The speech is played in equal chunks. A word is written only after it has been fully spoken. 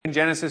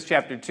Genesis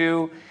chapter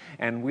 2,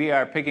 and we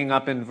are picking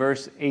up in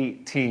verse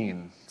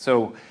 18.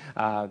 So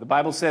the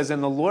Bible says,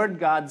 "And the Lord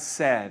God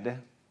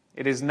said,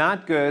 it is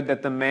not good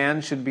that the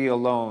man should be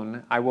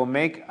alone. I will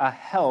make a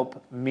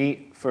help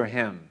meet for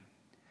him.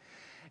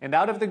 And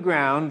out of the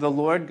ground the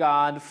Lord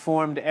God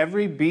formed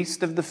every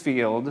beast of the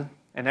field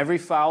and every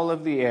fowl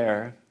of the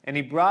air, and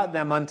he brought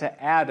them unto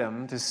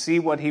Adam to see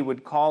what he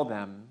would call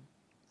them.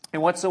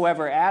 And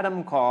whatsoever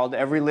Adam called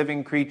every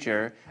living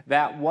creature,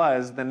 that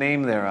was the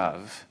name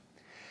thereof.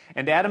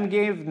 And Adam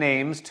gave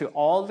names to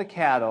all the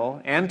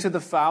cattle, and to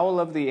the fowl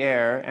of the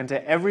air, and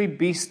to every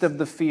beast of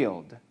the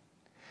field.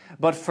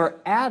 But for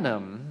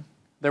Adam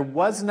there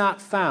was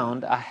not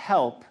found a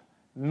help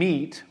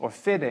meet or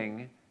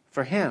fitting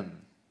for him.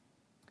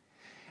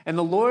 And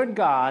the Lord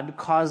God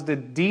caused a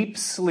deep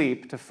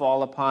sleep to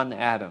fall upon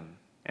Adam,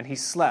 and he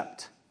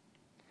slept.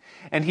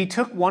 And he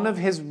took one of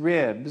his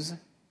ribs,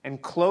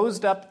 and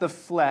closed up the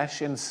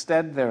flesh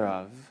instead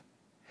thereof.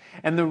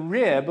 And the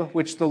rib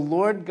which the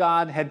Lord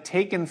God had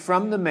taken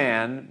from the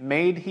man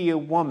made he a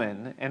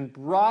woman, and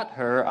brought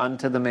her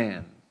unto the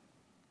man.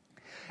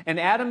 And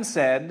Adam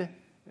said,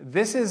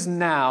 This is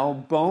now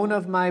bone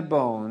of my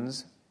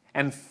bones,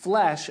 and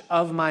flesh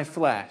of my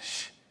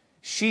flesh.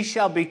 She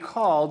shall be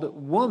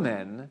called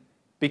woman,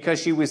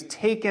 because she was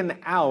taken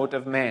out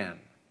of man.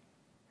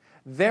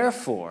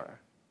 Therefore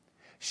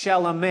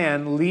shall a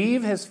man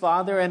leave his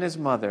father and his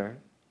mother,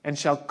 and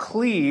shall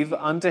cleave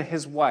unto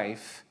his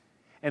wife,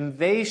 and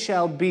they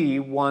shall be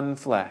one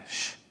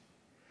flesh.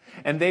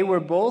 And they were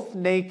both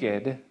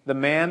naked, the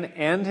man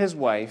and his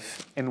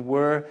wife, and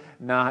were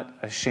not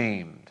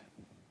ashamed."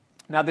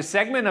 Now, the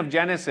segment of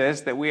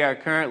Genesis that we are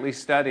currently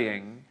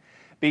studying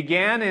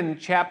began in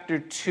chapter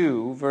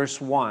 2,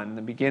 verse 1,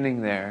 the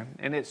beginning there,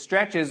 and it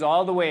stretches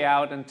all the way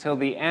out until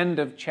the end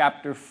of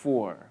chapter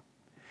 4.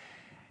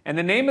 And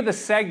the name of the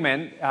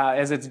segment,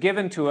 as it's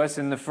given to us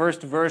in the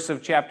first verse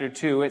of chapter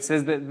 2, it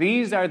says that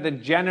these are the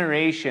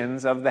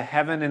generations of the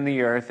heaven and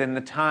the earth in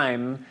the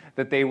time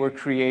that they were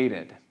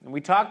created. And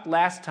we talked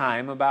last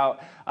time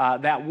about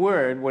that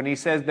word when he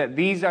says that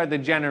these are the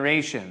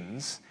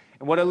generations.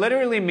 And what it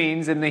literally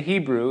means in the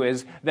Hebrew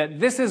is that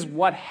this is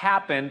what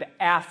happened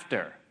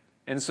after.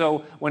 And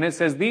so when it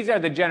says these are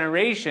the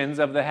generations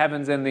of the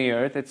heavens and the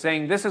earth, it's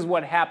saying this is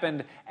what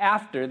happened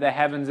after the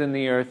heavens and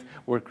the earth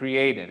were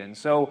created. And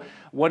so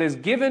what is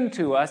given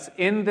to us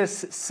in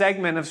this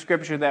segment of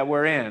Scripture that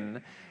we're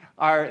in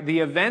are the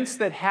events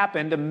that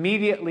happened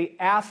immediately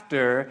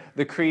after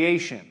the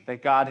creation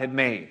that God had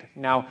made.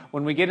 Now,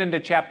 when we get into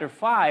chapter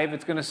 5,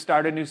 it's going to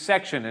start a new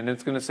section, and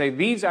it's going to say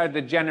these are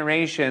the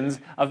generations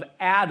of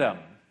Adam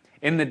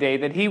in the day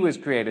that he was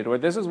created, or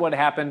this is what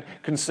happened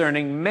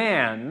concerning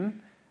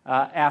man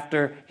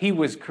after he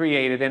was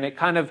created, and it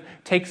kind of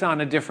takes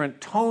on a different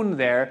tone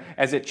there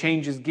as it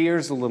changes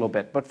gears a little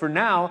bit. But for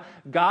now,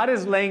 God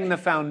is laying the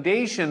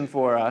foundation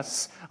for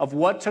us of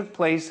what took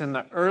place in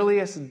the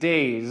earliest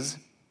days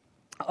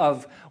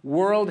of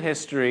world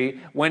history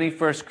when he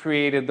first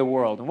created the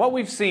world. And what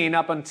we've seen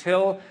up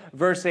until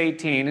verse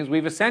 18 is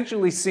we've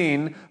essentially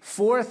seen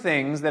four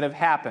things that have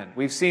happened.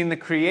 We've seen the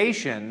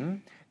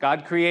creation.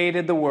 God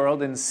created the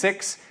world in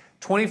 6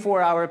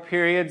 24-hour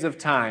periods of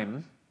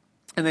time,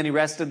 and then he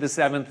rested the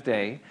seventh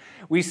day.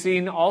 We've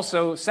seen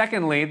also,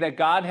 secondly, that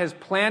God has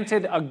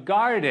planted a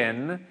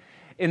garden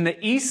in the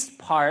east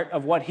part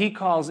of what he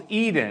calls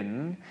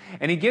Eden,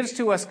 and he gives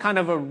to us kind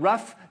of a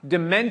rough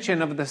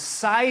dimension of the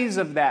size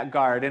of that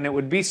garden. It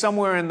would be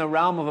somewhere in the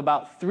realm of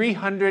about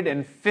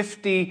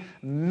 350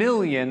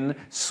 million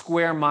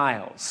square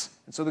miles.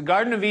 So the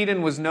Garden of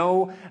Eden was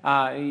no,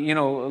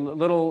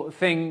 little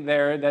thing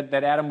there that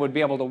Adam would be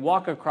able to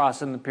walk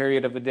across in the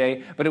period of a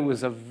day, but it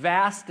was a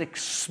vast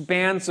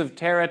expanse of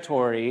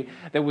territory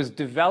that was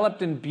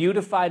developed and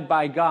beautified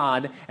by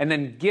God and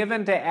then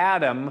given to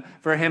Adam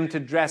for him to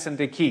dress and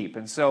to keep.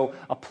 And so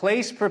a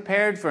place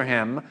prepared for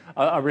him,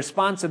 a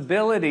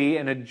responsibility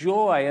and a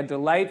joy, a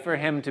delight for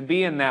him to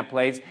be in that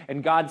place,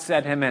 and God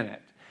set him in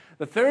it.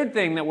 The third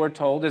thing that we're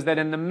told is that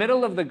in the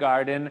middle of the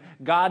garden,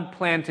 God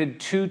planted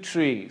two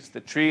trees, the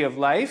tree of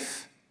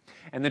life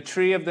and the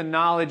tree of the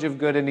knowledge of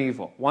good and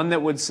evil. One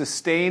that would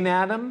sustain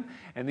Adam,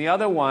 and the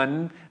other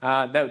one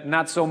that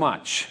not so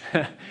much.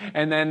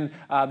 And then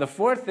the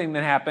fourth thing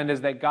that happened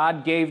is that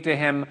God gave to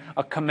him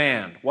a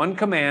command, one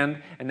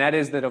command, and that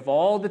is that of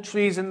all the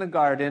trees in the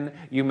garden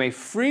you may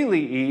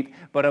freely eat,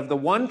 but of the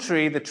one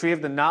tree, the tree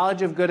of the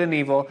knowledge of good and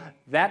evil,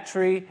 that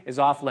tree is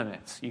off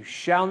limits. You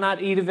shall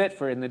not eat of it,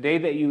 for in the day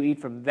that you eat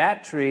from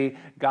that tree,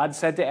 God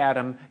said to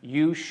Adam,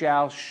 you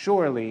shall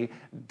surely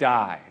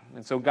die.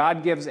 And so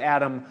God gives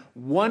Adam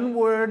one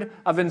word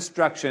of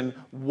instruction,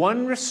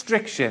 one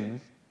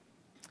restriction,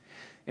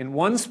 in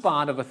one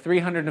spot of a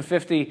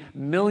 350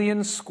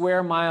 million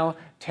square mile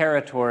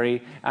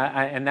territory,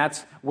 and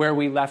that's where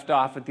we left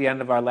off at the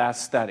end of our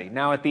last study.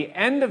 Now, at the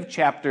end of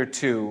chapter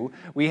 2,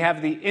 we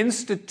have the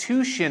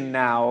institution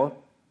now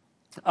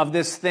of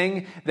this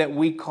thing that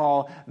we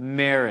call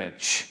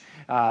marriage.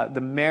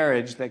 the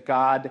marriage that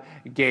God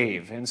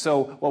gave. And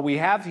so what we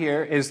have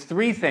here is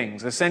three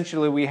things.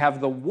 Essentially, we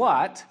have the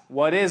what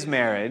is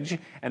marriage,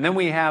 and then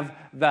we have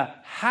the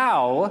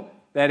how,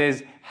 that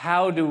is,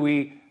 how do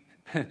we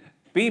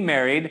be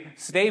married,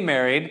 stay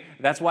married.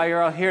 That's why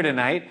you're all here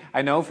tonight,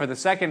 I know, for the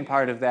second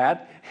part of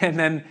that. And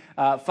then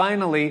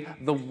finally,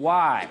 the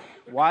why.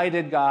 Why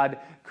did God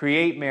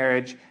create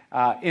marriage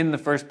in the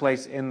first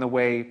place in the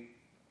way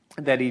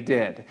that he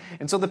did?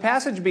 And so the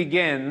passage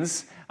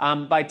begins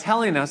by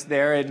telling us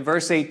there in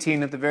verse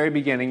 18 at the very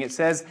beginning, it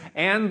says,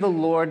 "And the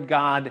Lord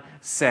God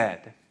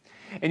said."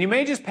 And you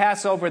may just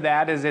pass over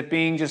that as it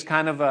being just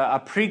kind of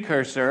a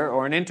precursor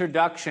or an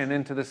introduction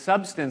into the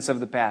substance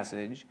of the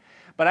passage.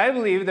 But I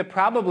believe that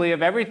probably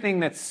of everything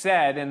that's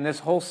said in this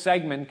whole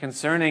segment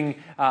concerning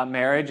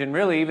marriage, and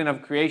really even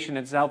of creation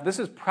itself, this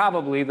is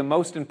probably the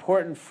most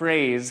important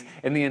phrase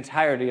in the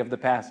entirety of the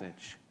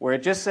passage, where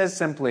it just says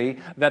simply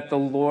that the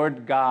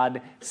Lord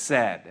God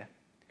said.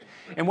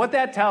 And what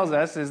that tells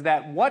us is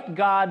that what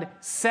God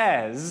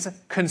says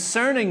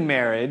concerning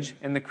marriage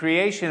and the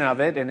creation of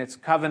it and its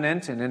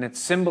covenant and in its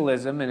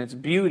symbolism and its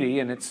beauty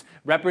and its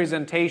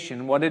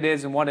representation, what it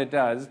is and what it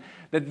does,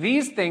 that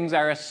these things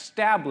are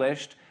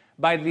established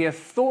by the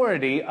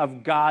authority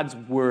of God's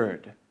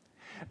Word.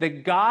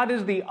 That God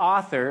is the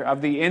author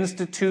of the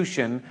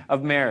institution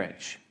of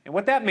marriage. And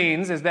what that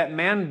means is that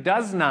man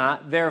does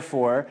not,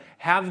 therefore,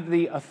 have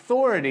the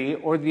authority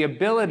or the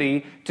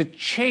ability to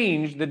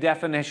change the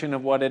definition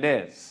of what it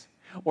is,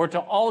 or to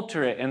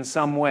alter it in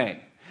some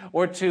way,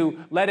 or to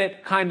let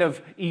it kind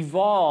of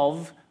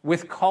evolve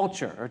with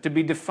culture, or to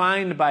be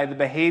defined by the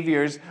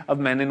behaviors of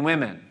men and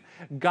women.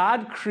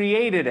 God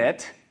created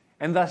it,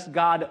 and thus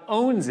God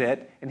owns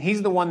it, and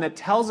he's the one that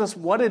tells us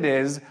what it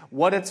is,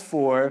 what it's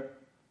for,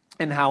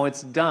 and how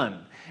it's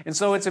done. And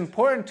so it's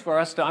important for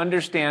us to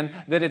understand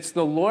that it's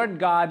the Lord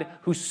God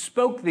who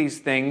spoke these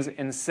things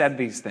and said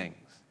these things.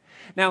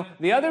 Now,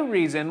 the other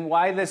reason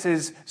why this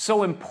is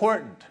so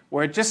important,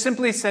 where it just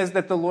simply says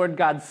that the Lord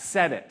God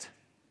said it,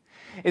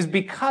 is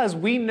because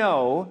we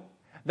know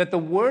that the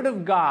Word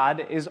of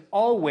God is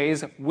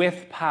always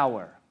with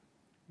power.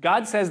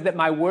 God says that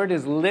my word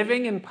is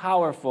living and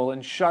powerful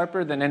and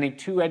sharper than any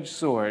two-edged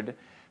sword,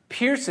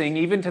 piercing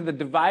even to the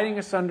dividing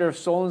asunder of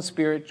soul and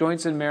spirit,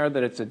 joints and marrow,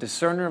 that it's a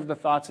discerner of the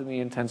thoughts and the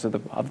intents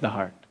of the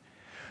heart.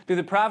 Through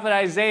the prophet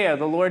Isaiah,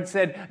 the Lord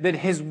said that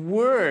his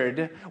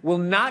word will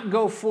not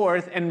go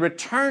forth and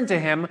return to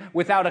him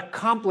without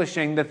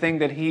accomplishing the thing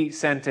that he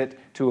sent it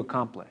to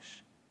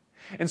accomplish.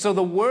 And so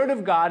the word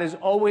of God is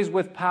always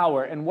with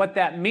power. And what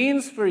that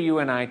means for you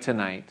and I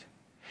tonight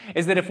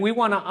is that if we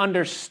want to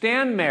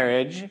understand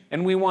marriage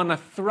and we want to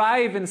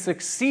thrive and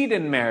succeed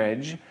in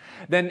marriage,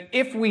 then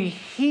if we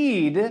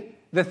heed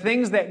the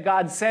things that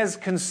God says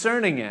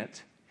concerning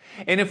it,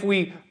 and if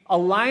we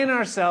align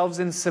ourselves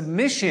in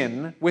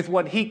submission with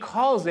what he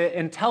calls it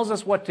and tells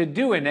us what to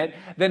do in it,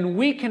 then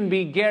we can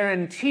be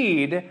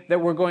guaranteed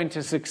that we're going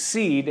to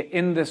succeed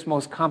in this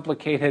most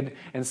complicated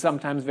and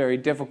sometimes very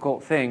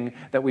difficult thing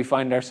that we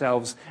find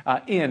ourselves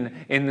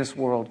in this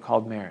world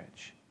called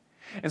marriage.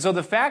 And so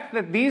the fact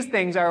that these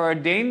things are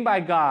ordained by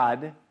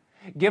God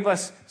give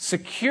us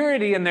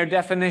security in their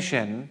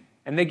definition,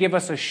 and they give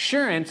us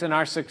assurance in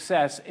our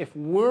success if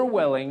we're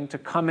willing to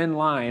come in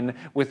line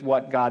with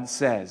what God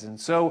says. And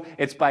so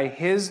it's by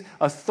his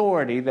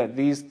authority that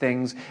these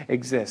things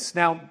exist.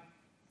 Now,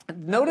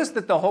 notice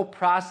that the whole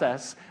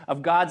process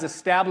of God's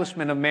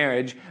establishment of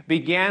marriage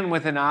began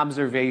with an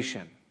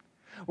observation.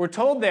 We're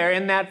told there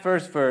in that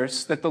first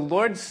verse that the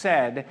Lord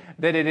said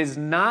that it is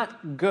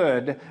not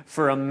good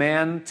for a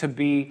man to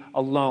be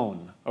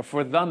alone, or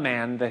for the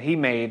man that he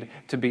made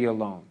to be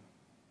alone.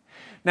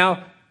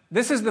 Now,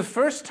 this is the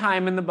first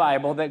time in the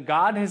Bible that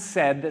God has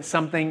said that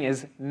something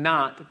is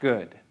not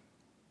good.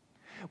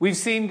 We've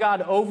seen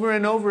God over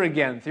and over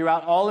again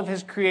throughout all of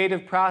his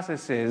creative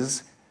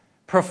processes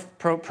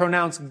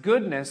pronounce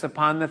goodness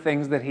upon the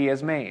things that he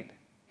has made.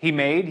 He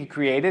made, he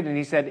created, and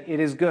he said, it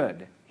is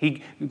good.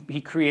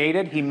 He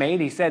created, he made,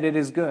 he said, it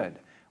is good.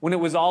 When it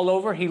was all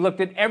over, he looked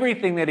at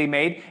everything that he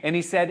made, and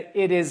he said,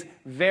 it is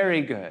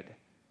very good.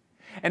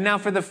 And now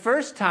for the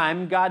first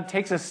time, God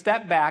takes a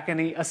step back, and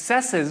he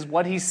assesses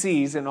what he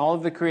sees in all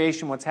of the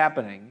creation, what's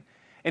happening.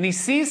 And he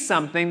sees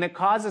something that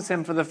causes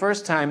him for the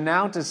first time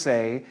now to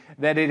say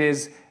that it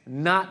is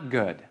not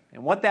good.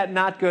 And what that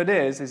not good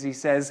is he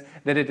says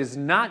that it is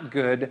not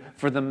good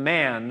for the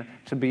man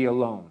to be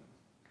alone.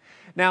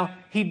 Now,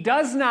 he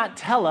does not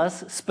tell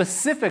us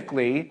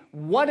specifically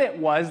what it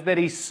was that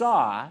he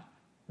saw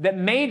that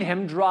made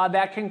him draw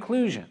that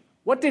conclusion.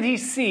 What did he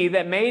see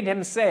that made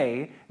him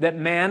say that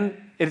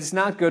man, it is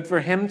not good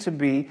for him to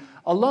be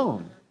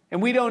alone?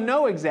 And we don't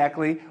know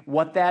exactly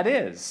what that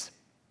is.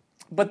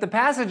 But the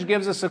passage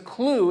gives us a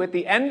clue at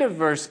the end of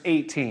verse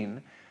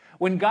 18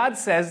 when God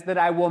says that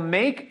I will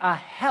make a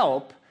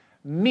help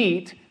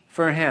meet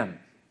for him.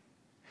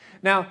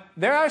 Now,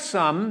 there are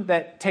some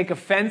that take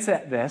offense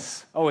at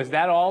this. Oh, is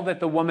that all that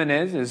the woman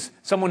is? Is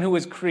someone who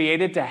was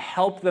created to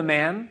help the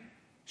man?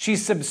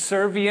 She's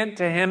subservient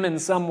to him in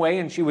some way,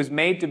 and she was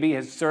made to be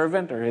his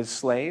servant or his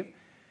slave.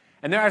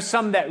 And there are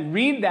some that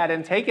read that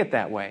and take it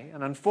that way.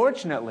 And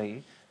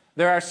unfortunately,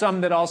 there are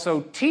some that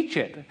also teach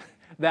it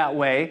that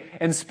way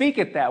and speak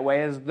it that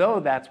way as though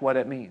that's what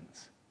it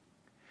means.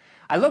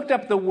 I looked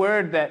up the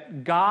word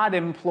that God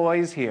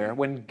employs here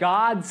when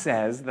God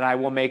says that I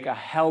will make a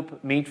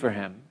help meet for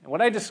him. And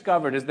what I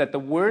discovered is that the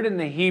word in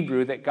the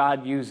Hebrew that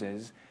God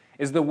uses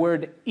is the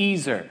word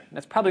ezer.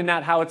 That's probably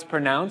not how it's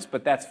pronounced,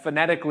 but that's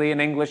phonetically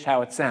in English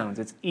how it sounds.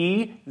 It's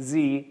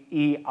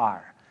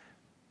E-Z-E-R.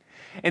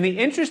 And the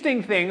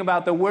interesting thing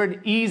about the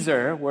word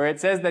ezer, where it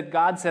says that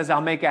God says,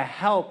 I'll make a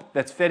help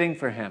that's fitting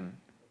for him,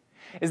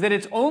 is that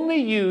it's only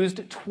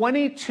used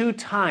 22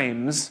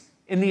 times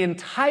in the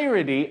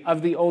entirety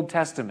of the Old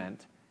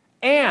Testament,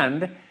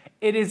 and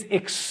it is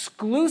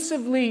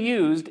exclusively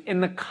used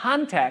in the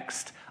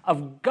context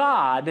of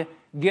God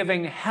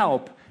giving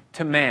help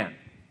to man.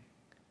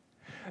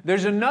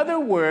 There's another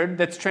word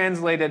that's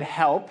translated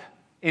help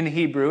in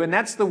Hebrew, and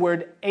that's the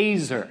word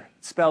azer,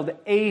 spelled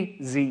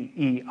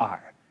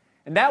A-Z-E-R.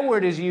 And that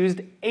word is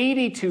used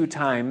 82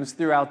 times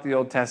throughout the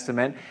Old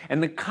Testament,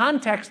 and the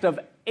context of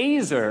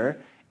azer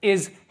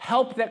is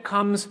help that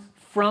comes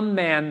from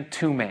man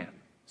to man.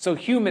 So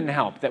human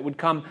help that would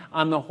come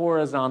on the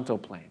horizontal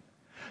plane.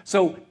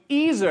 So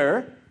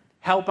ezer,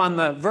 help on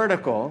the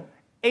vertical,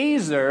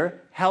 azer,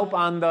 help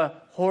on the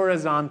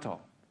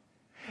horizontal.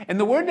 And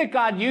the word that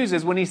God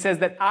uses when he says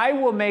that I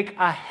will make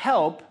a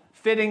help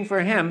fitting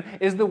for him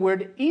is the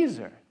word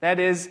ezer. That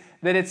is,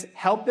 that it's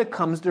help that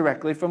comes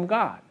directly from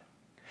God.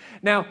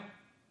 Now,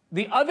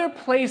 the other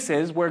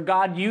places where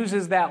God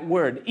uses that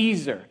word,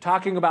 ezer,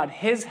 talking about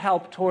his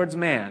help towards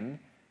man,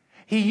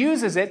 he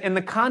uses it in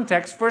the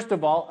context, first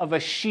of all, of a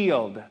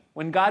shield.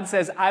 When God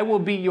says, I will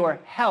be your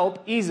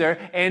help, ezer,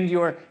 and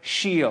your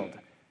shield.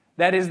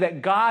 That is,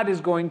 that God is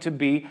going to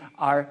be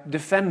our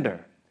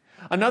defender.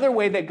 Another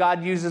way that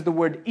God uses the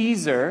word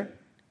ezer,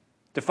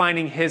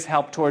 defining his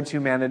help towards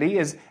humanity,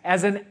 is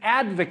as an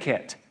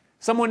advocate.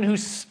 Someone who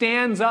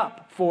stands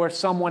up for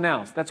someone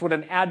else. That's what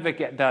an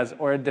advocate does,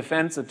 or a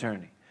defense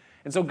attorney.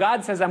 And so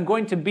God says, I'm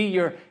going to be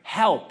your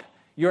help,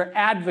 your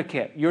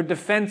advocate, your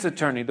defense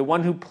attorney, the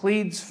one who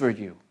pleads for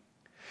you.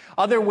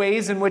 Other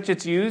ways in which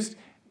it's used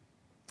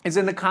is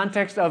in the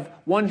context of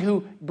one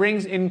who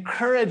brings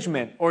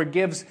encouragement or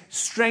gives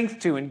strength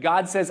to. And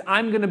God says,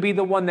 I'm going to be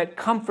the one that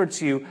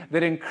comforts you,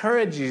 that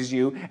encourages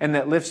you, and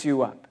that lifts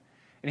you up.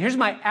 And here's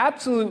my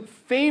absolute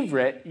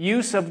favorite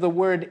use of the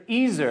word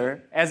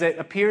ezer as it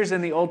appears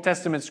in the Old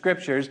Testament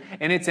scriptures,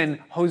 and it's in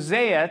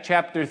Hosea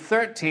chapter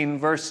 13,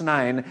 verse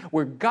 9,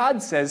 where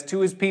God says to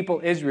his people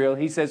Israel,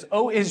 he says,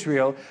 O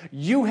Israel,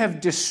 you have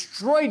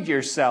destroyed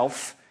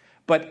yourself,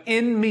 but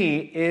in me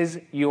is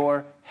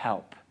your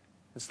help.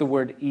 That's the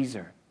word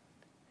ezer.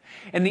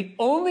 And the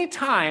only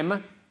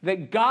time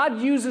that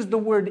God uses the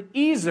word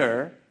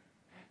ezer,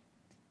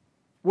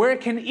 where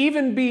it can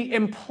even be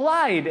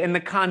implied in the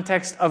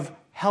context of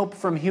help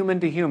from human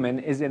to human,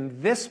 is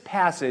in this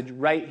passage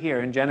right here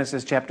in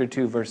Genesis chapter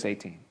 2, verse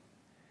 18.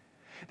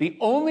 The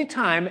only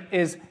time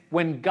is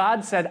when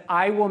God said,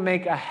 I will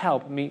make a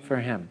help meet for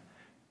him.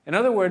 In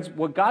other words,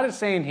 what God is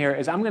saying here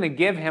is, I'm going to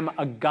give him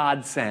a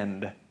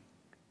godsend.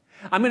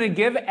 I'm going to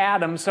give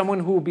Adam someone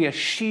who will be a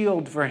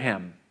shield for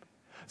him,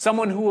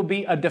 someone who will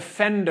be a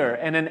defender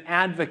and an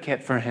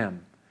advocate for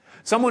him,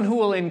 someone who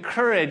will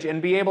encourage and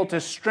be able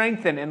to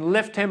strengthen and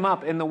lift him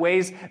up in the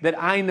ways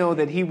that I know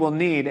that he will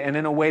need, and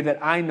in a way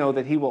that I know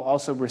that he will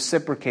also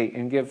reciprocate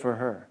and give for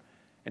her.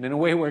 And in a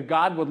way where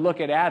God would look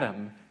at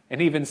Adam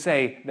and even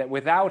say that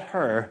without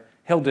her,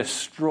 he'll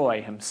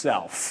destroy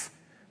himself.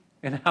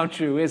 And how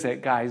true is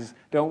it, guys?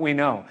 Don't we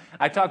know?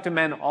 I talk to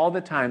men all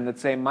the time that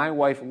say, my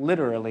wife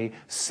literally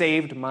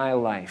saved my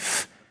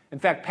life. In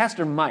fact,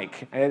 Pastor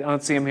Mike, I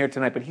don't see him here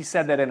tonight, but he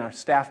said that in our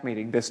staff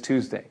meeting this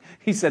Tuesday.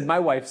 He said, my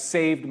wife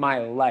saved my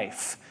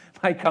life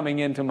by coming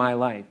into my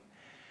life.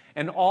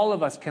 And all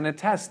of us can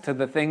attest to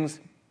the things,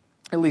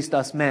 at least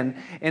us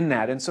men, in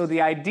that. And so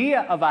the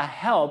idea of a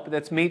help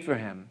that's meet for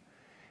him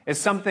is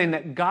something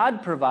that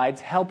God provides,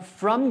 help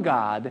from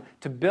God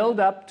to build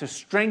up, to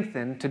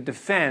strengthen, to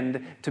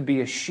defend, to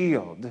be a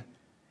shield,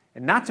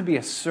 and not to be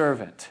a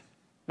servant,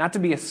 not to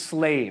be a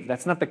slave.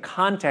 That's not the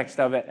context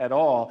of it at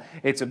all.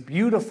 It's a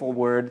beautiful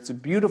word, it's a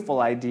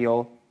beautiful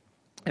ideal,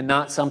 and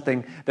not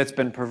something that's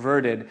been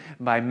perverted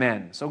by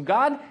men. So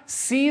God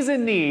sees a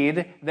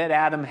need that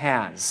Adam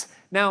has.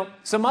 Now,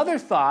 some other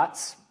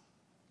thoughts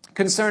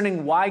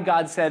concerning why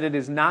God said it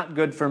is not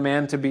good for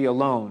man to be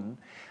alone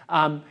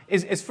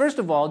is first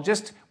of all,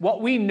 just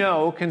what we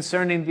know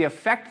concerning the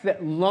effect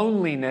that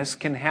loneliness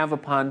can have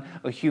upon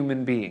a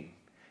human being.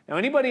 Now,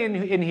 anybody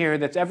in here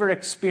that's ever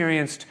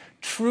experienced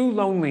true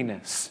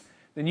loneliness,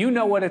 then you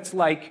know what it's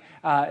like,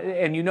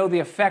 and you know the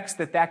effects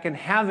that that can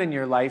have in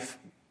your life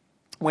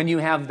when you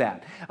have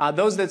that.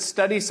 Those that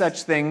study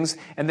such things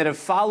and that have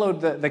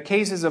followed the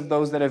cases of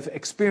those that have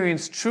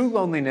experienced true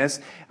loneliness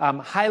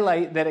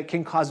highlight that it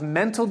can cause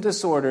mental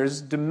disorders,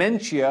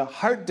 dementia,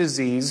 heart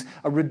disease,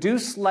 a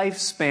reduced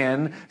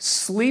lifespan,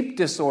 sleep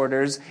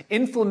disorders,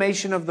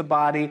 inflammation of the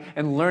body,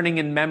 and learning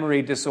and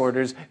memory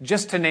disorders,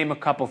 just to name a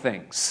couple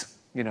things.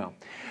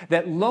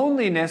 that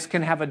loneliness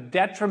can have a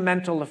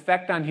detrimental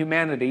effect on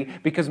humanity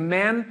because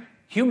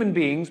human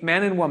beings,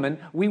 man and woman,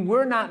 we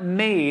were not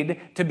made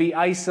to be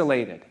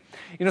isolated.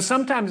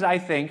 Sometimes I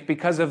think,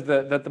 because of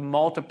the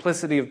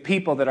multiplicity of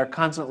people that are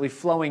constantly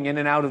flowing in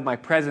and out of my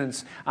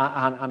presence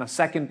on a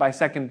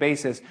second-by-second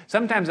basis,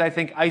 sometimes I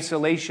think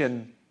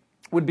isolation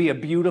would be a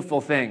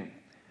beautiful thing.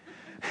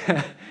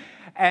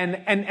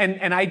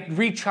 And I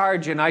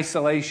recharge in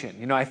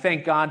isolation. I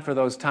thank God for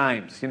those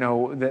times,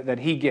 that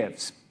He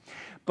gives.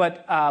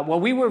 But while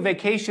we were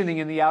vacationing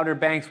in the Outer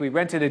Banks, we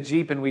rented a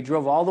Jeep and we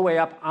drove all the way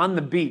up on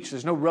the beach.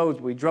 There's no roads.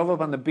 We drove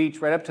up on the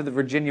beach right up to the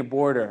Virginia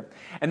border.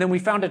 And then we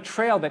found a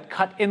trail that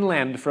cut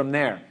inland from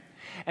there.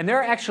 And there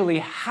are actually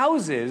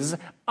houses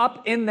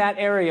up in that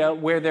area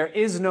where there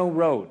is no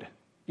road.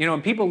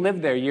 And people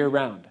live there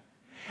year-round.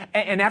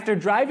 And after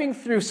driving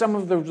through some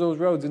of those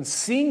roads and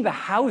seeing the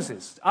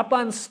houses up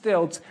on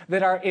stilts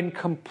that are in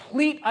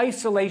complete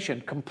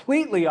isolation,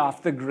 completely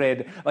off the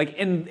grid, like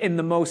in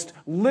the most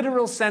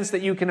literal sense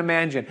that you can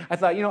imagine, I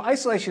thought,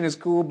 isolation is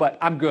cool, but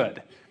I'm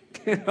good.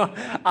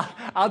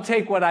 I'll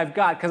take what I've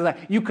got, because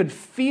you could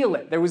feel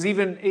it. There was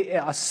even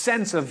a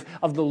sense of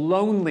the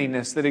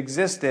loneliness that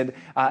existed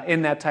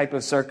in that type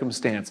of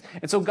circumstance.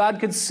 And so God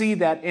could see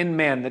that in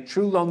man, that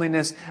true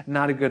loneliness,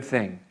 not a good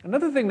thing.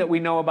 Another thing that we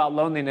know about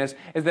loneliness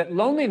is that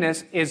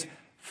loneliness is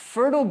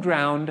fertile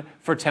ground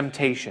for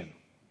temptation.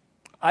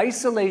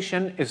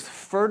 Isolation is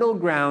fertile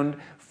ground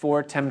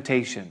for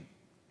temptation.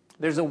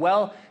 There's a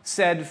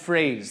well-said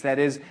phrase, that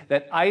is,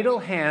 that idle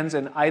hands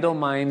and idle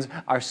minds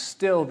are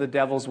still the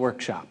devil's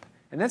workshop.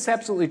 And that's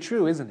absolutely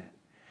true, isn't it?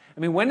 I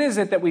mean, when is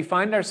it that we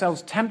find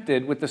ourselves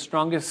tempted with the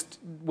strongest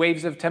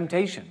waves of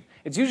temptation?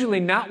 It's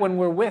usually not when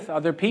we're with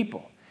other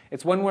people.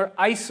 It's when we're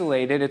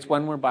isolated. It's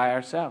when we're by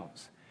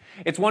ourselves.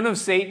 It's one of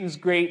Satan's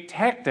great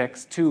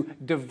tactics to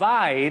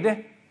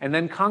divide and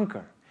then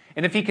conquer.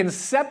 And if he can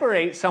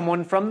separate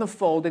someone from the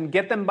fold and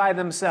get them by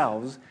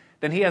themselves,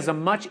 then he has a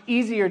much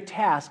easier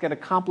task at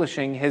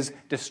accomplishing his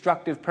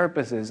destructive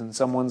purposes in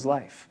someone's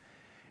life.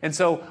 And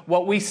so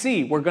what we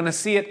see, we're going to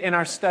see it in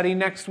our study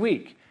next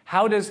week.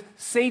 How does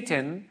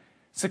Satan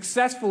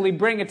successfully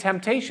bring a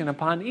temptation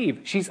upon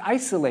Eve? She's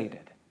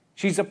isolated.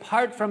 She's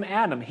apart from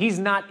Adam. He's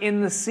not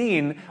in the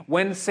scene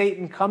when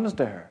Satan comes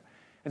to her.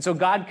 And so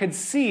God could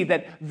see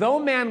that though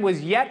man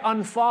was yet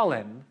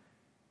unfallen,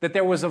 that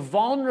there was a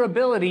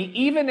vulnerability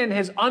even in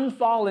his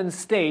unfallen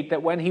state,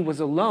 that when he was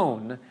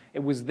alone,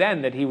 it was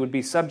then that he would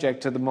be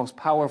subject to the most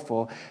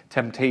powerful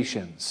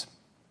temptations.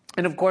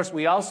 And of course,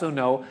 we also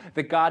know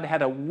that God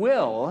had a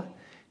will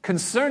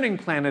concerning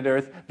planet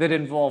Earth that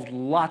involved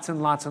lots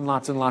and lots and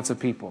lots and lots of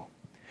people.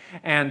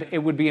 And it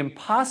would be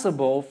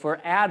impossible for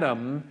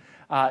Adam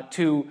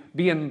to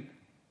be in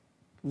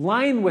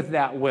line with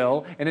that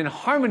will and in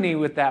harmony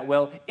with that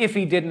will if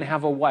he didn't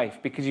have a wife,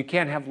 because you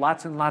can't have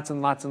lots and lots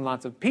and lots and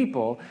lots of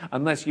people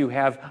unless you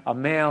have a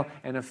male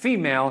and a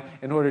female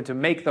in order to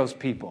make those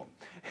people.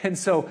 And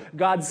so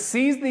God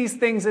sees these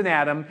things in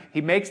Adam.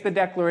 He makes the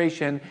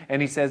declaration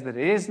and he says that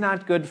it is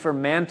not good for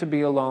man to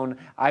be alone.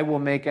 I will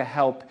make a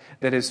help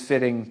that is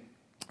fitting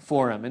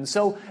for him. And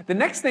so the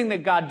next thing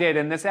that God did,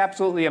 and this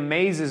absolutely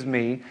amazes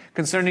me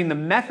concerning the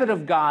method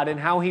of God and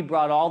how he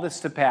brought all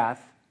this to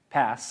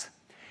pass,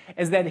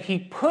 is that he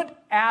put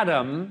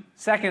Adam,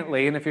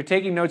 secondly, and if you're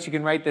taking notes, you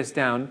can write this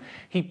down,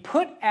 he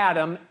put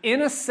Adam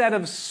in a set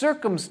of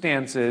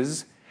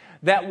circumstances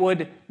that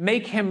would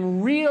make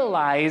him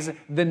realize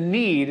the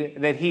need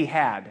that he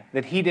had,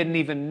 that he didn't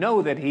even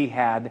know that he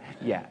had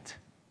yet.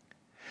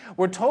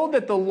 We're told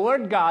that the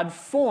Lord God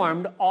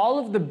formed all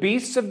of the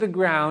beasts of the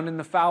ground and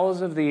the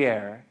fowls of the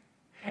air,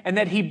 and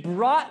that he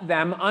brought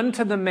them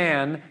unto the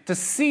man to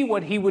see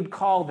what he would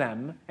call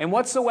them. And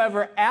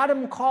whatsoever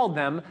Adam called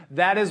them,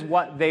 that is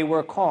what they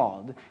were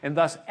called. And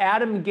thus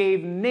Adam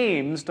gave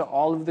names to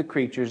all of the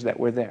creatures that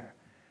were there.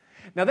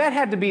 Now that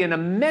had to be an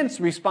immense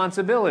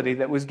responsibility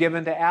that was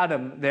given to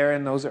Adam there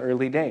in those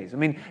early days. I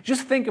mean,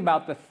 just think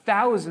about the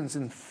thousands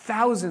and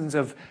thousands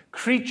of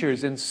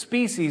creatures and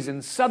species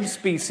and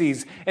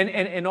subspecies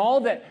and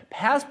all that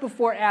passed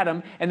before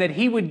Adam, and that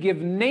he would give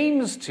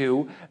names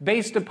to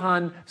based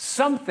upon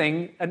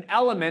something, an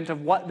element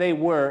of what they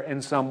were in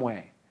some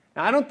way.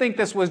 Now, I don't think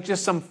this was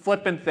just some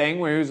flippant thing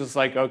where he was just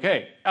like,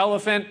 okay,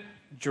 elephant,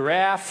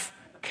 giraffe,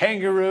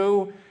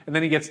 kangaroo, and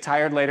then he gets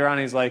tired later on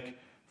and he's like,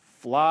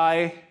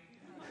 fly,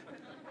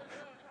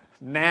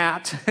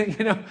 gnat,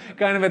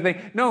 kind of a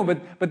thing. No,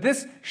 but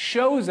this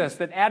shows us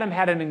that Adam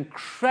had an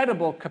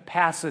incredible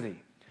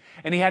capacity,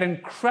 and he had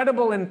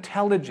incredible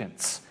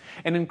intelligence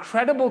and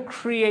incredible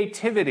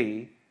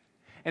creativity,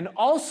 and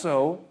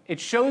also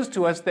it shows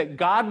to us that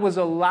God was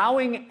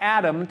allowing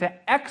Adam to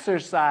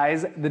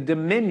exercise the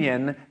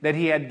dominion that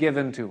he had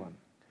given to him.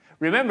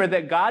 Remember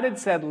that God had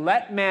said,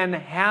 let man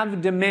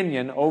have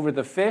dominion over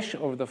the fish,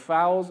 over the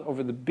fowls,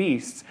 over the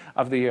beasts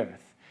of the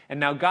earth. And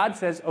now God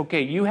says,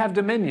 okay, you have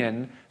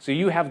dominion, so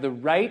you have the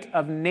right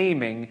of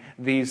naming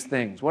these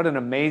things. What an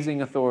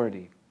amazing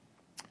authority.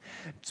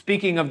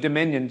 Speaking of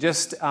dominion,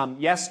 just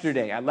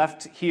yesterday, I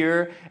left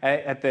here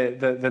at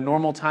the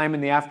normal time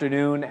in the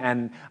afternoon,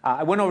 and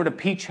I went over to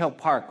Peach Hill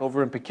Park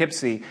over in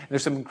Poughkeepsie.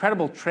 There's some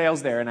incredible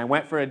trails there, and I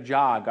went for a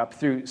jog up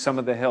through some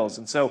of the hills.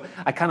 And so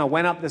I kind of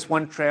went up this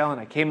one trail, and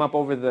I came up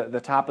over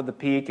the top of the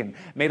peak and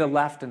made a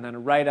left and then a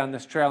right on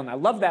this trail. And I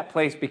love that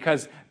place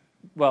because,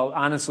 well,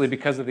 honestly,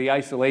 because of the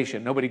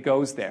isolation. Nobody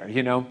goes there,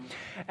 you know.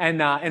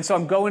 And so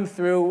I'm going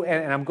through,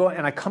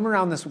 and I come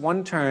around this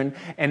one turn,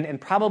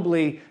 and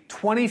probably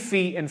 20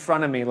 feet in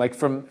front of me, like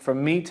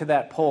from me to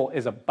that pole,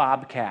 is a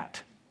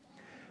bobcat.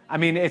 I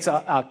mean, it's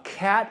a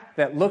cat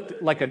that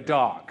looked like a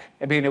dog.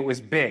 I mean, it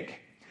was big.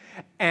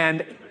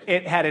 And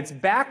it had its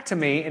back to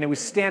me, and it was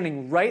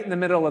standing right in the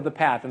middle of the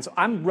path. And so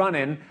I'm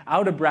running,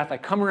 out of breath. I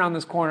come around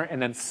this corner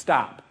and then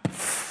stop.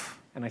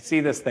 And I see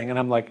this thing, and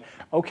I'm like,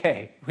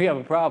 okay, we have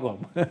a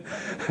problem.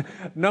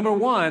 Number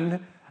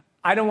one,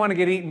 I don't want to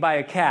get eaten by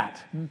a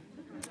cat.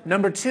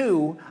 Number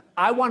two,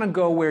 I want to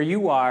go where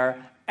you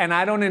are, and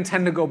I don't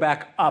intend to go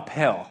back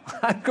uphill.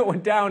 I'm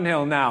going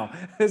downhill now.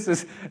 This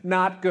is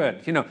not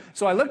good. You know,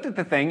 so I looked at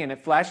the thing, and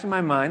it flashed in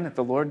my mind that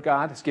the Lord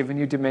God has given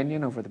you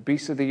dominion over the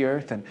beasts of the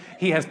earth, and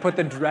he has put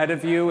the dread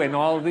of you and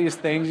all of these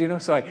things, you know.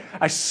 So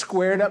I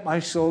squared up my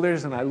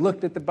shoulders, and I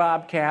looked at the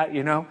bobcat,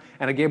 you know,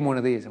 and I gave him one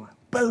of these. I went,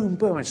 boom,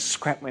 boom, and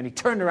scrapped me. And he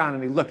turned around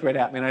and he looked right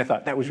at me, and I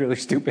thought, that was really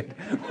stupid.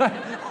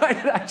 Why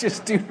did I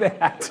just do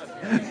that?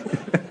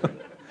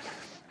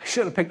 I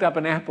should have picked up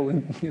an apple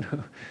and, you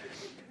know.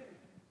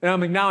 And I'm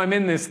like, now I'm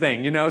in this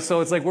thing, you know. So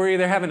it's like we're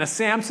either having a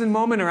Samson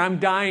moment or I'm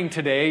dying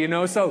today, you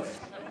know. So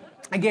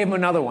I gave him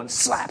another one,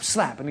 slap,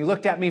 slap. And he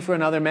looked at me for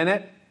another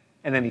minute,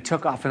 and then he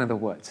took off into the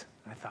woods.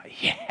 I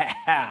thought,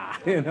 yeah,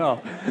 you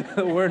know,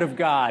 the word of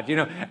God, you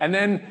know. And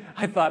then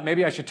I thought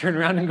maybe I should turn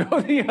around and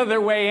go the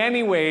other way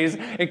anyways,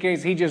 in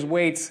case he just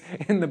waits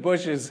in the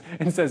bushes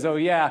and says, oh,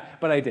 yeah.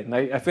 But I didn't.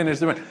 I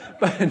finished the run.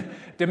 But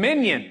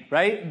dominion,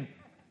 right?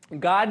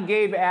 God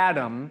gave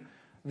Adam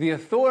the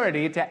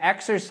authority to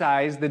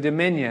exercise the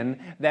dominion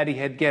that he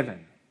had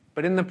given.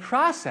 But in the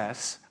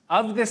process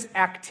of this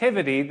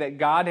activity that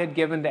God had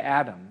given to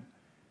Adam,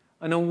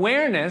 an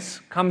awareness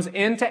comes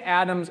into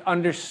Adam's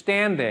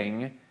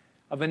understanding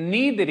of a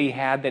need that he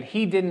had that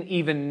he didn't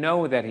even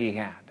know that he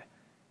had.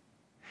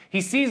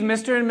 He sees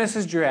Mr. and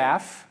Mrs.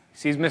 Giraffe, he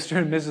sees Mr.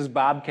 and Mrs.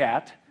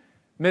 Bobcat,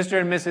 Mr.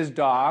 and Mrs.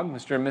 Dog,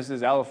 Mr. and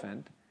Mrs.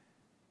 Elephant,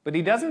 but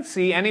he doesn't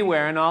see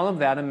anywhere in all of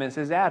that a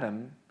Mrs.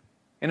 Adam.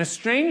 And a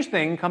strange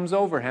thing comes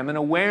over him, an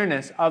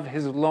awareness of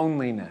his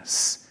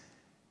loneliness.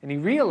 And he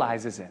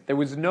realizes it. There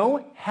was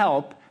no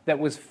help that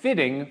was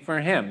fitting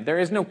for him. There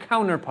is no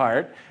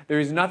counterpart.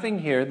 There is nothing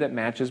here that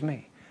matches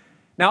me.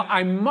 Now,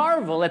 I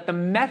marvel at the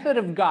method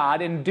of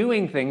God in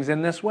doing things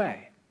in this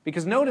way.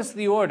 Because notice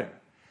the order.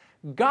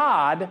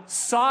 God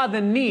saw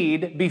the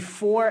need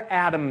before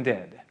Adam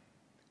did.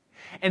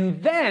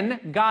 And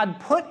then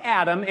God put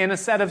Adam in a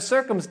set of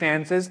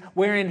circumstances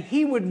wherein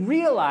he would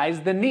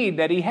realize the need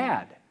that he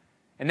had.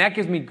 And that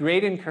gives me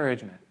great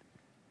encouragement.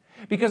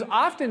 Because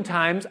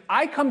oftentimes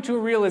I come to a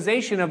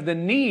realization of the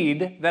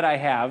need that I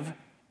have,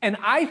 and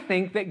I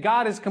think that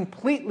God is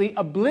completely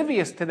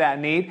oblivious to that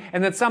need,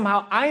 and that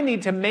somehow I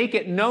need to make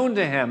it known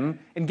to him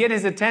and get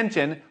his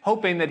attention,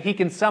 hoping that he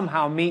can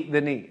somehow meet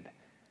the need.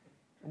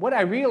 What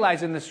I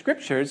realize in the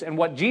scriptures, and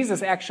what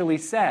Jesus actually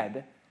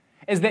said,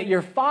 is that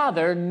your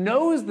Father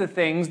knows the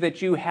things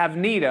that you have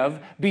need of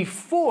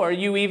before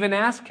you even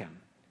ask him.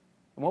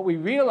 And what we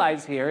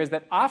realize here is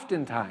that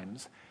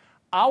oftentimes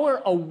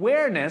our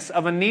awareness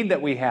of a need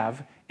that we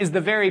have is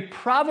the very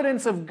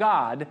providence of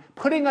God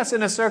putting us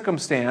in a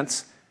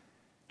circumstance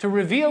to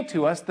reveal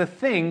to us the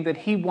thing that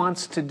he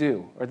wants to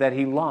do or that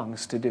he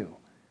longs to do.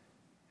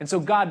 And so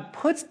God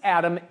puts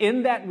Adam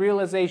in that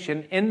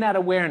realization, in that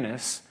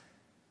awareness,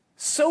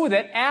 so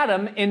that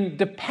Adam, in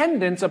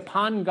dependence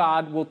upon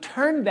God, will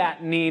turn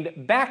that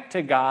need back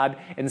to God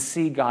and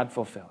see God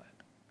fulfill it.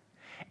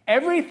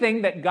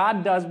 Everything that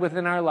God does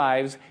within our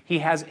lives, he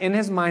has in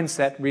his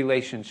mindset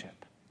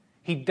relationship.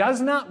 He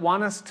does not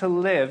want us to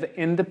live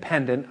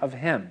independent of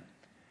him.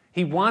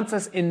 He wants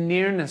us in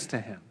nearness to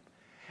him.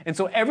 And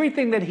so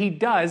everything that he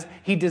does,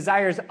 he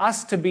desires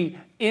us to be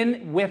in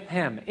it with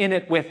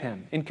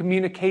him, in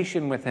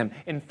communication with him,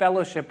 in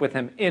fellowship with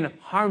him, in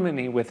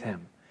harmony with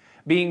him,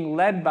 being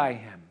led by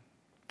him,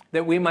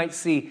 that we might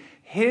see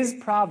his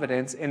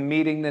providence in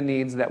meeting the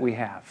needs that we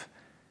have.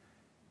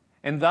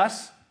 And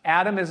thus,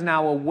 Adam is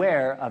now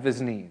aware of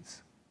his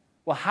needs.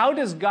 Well, how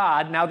does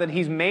God, now that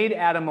he's made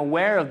Adam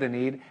aware of the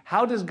need,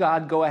 how does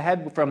God go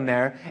ahead from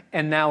there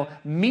and now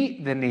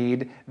meet the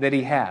need that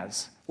he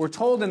has? We're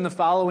told in the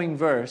following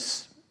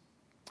verse,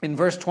 in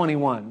verse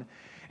 21,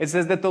 it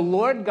says that the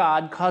Lord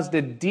God caused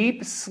a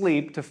deep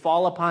sleep to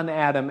fall upon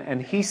Adam,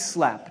 and he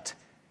slept.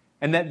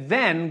 And that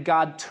then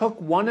God took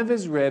one of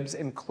his ribs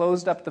and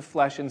closed up the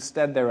flesh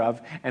instead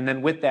thereof, and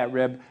then with that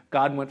rib,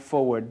 God went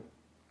forward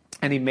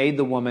and he made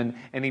the woman,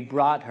 and he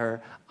brought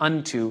her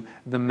unto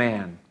the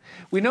man.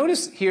 We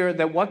notice here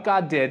that what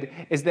God did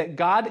is that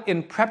God,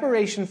 in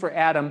preparation for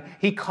Adam,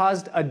 he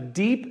caused a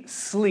deep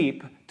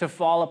sleep to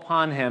fall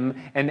upon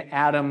him, and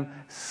Adam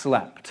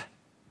slept.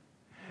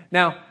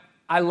 Now,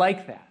 I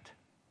like that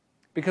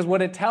because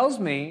what it tells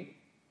me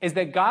is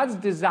that God's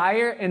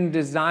desire and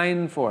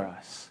design for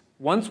us,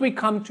 once we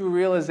come to a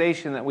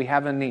realization that we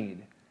have a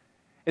need,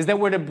 is that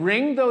we're to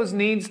bring those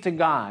needs to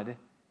God,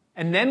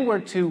 and then we're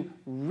to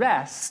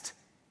rest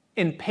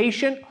in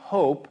patient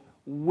hope,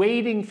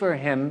 waiting for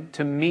Him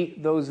to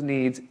meet those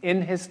needs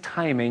in His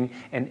timing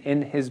and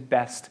in His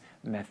best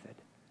method.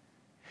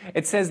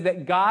 It says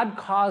that God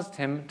caused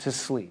him to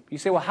sleep. You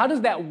say, well, how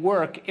does that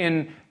work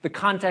in the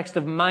context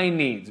of my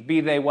needs,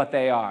 be they what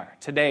they are,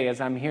 today as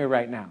I'm here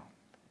right now?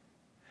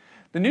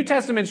 The New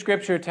Testament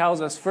scripture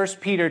tells us, 1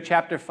 Peter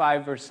chapter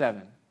 5, verse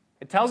 7.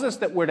 It tells us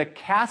that we're to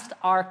cast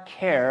our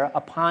care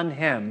upon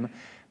Him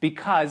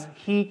because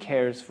He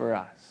cares for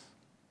us.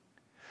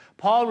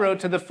 Paul wrote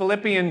to the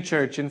Philippian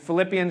church in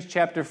Philippians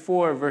chapter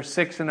 4, verse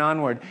 6 and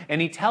onward, and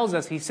he tells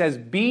us, he says,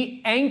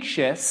 be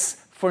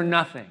anxious for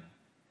nothing,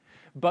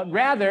 but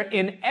rather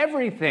in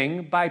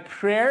everything by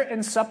prayer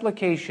and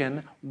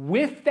supplication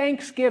with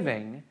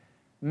thanksgiving,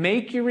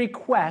 make your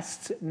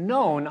requests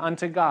known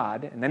unto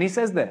God. And then he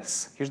says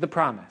this, here's the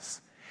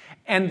promise.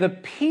 And the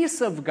peace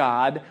of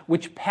God,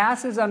 which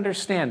passes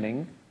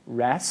understanding,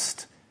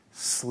 rest,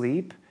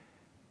 sleep,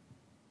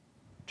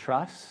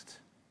 trust,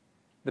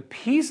 the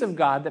peace of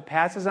God that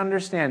passes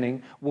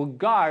understanding will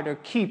guard or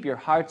keep your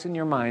hearts and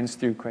your minds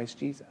through Christ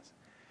Jesus.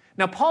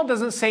 Now, Paul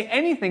doesn't say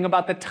anything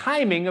about the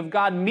timing of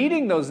God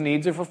meeting those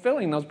needs or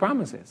fulfilling those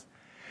promises.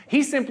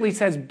 He simply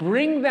says,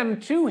 bring them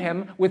to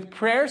Him with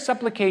prayer,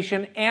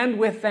 supplication, and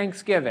with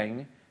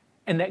thanksgiving,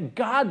 and that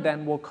God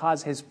then will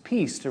cause His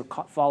peace to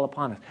fall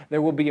upon us.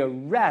 There will be a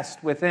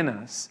rest within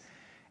us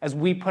as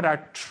we put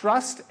our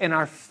trust and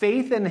our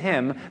faith in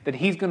Him that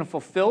He's going to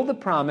fulfill the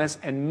promise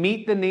and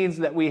meet the needs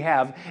that we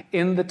have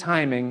in the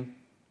timing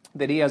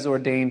that He has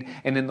ordained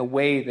and in the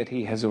way that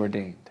He has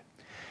ordained.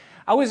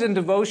 I was in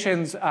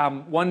devotions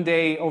one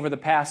day over the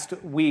past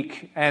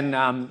week, and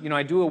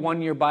I do a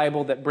one-year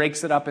Bible that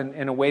breaks it up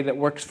in a way that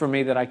works for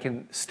me, that I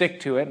can stick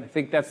to it. And I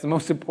think that's the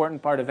most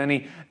important part of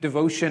any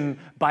devotion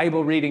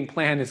Bible reading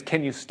plan is,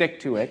 can you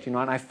stick to it? And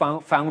I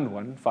found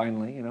one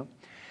finally.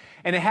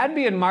 And it had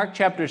me in Mark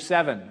chapter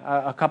 7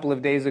 a couple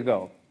of days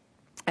ago.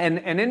 And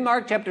in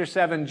Mark chapter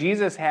 7,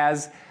 Jesus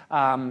has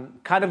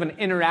kind of an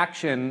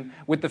interaction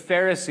with the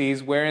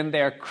Pharisees wherein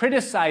they're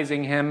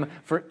criticizing Him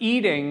for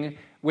eating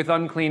with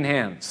unclean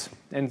hands.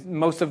 And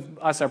most of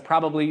us are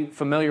probably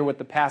familiar with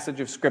the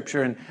passage of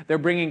Scripture, and they're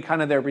bringing kind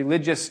of their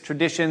religious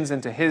traditions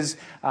into His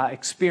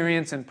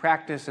experience and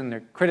practice, and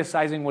they're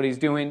criticizing what He's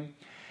doing.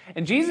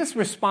 And Jesus'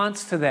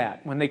 response to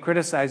that, when they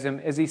criticize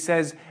Him, is He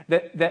says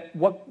that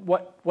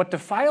what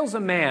defiles a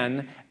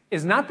man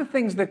is not the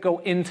things that go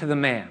into the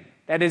man.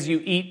 That is,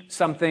 you eat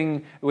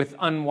something with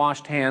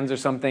unwashed hands or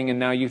something, and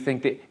now you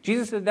think that...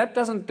 Jesus said that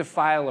doesn't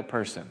defile a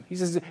person. He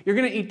says, you're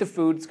going to eat the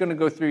food, it's going to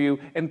go through you,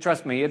 and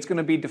trust me, it's going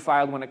to be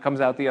defiled when it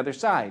comes out the other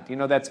side.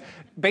 That's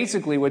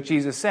basically what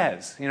Jesus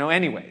says,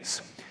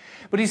 anyways.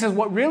 But He says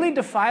what really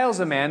defiles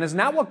a man is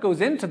not what goes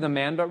into the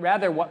man, but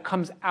rather what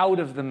comes out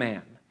of the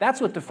man.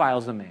 That's what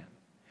defiles a man.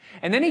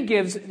 And then He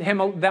gives them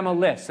a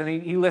list,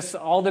 and he lists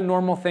all the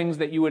normal things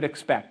that you would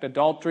expect: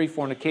 adultery,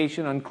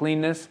 fornication,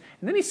 uncleanness.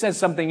 And then He says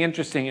something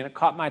interesting, and it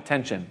caught my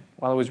attention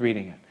while I was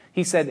reading it.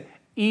 He said,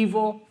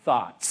 evil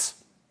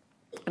thoughts.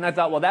 And I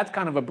thought, well, that's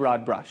kind of a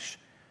broad brush.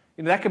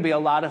 That could be a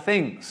lot of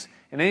things.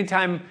 And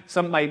anytime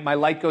my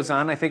light goes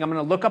on, I think I'm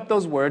going to look up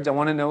those words. I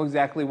want to know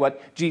exactly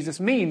what Jesus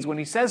means when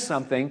He says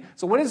something.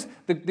 So what does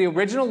the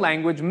original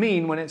language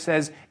mean when it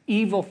says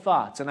evil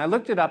thoughts? And I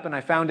looked it up and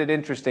I found it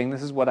interesting.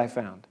 This is what I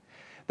found.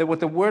 That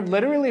what the word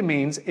literally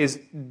means is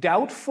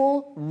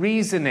doubtful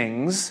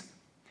reasonings,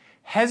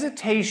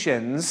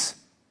 hesitations,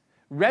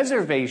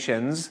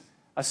 reservations,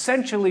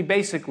 essentially,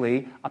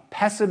 basically, a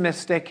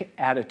pessimistic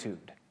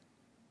attitude.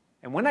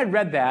 And when I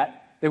read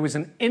that, there was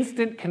an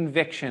instant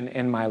conviction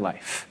in my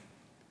life.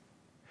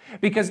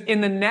 Because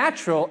in the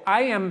natural,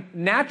 I am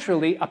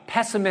naturally a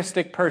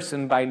pessimistic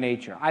person by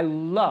nature. I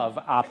love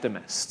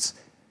optimists.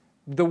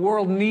 The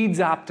world needs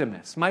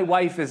optimists. My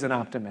wife is an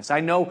optimist. I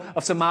know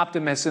of some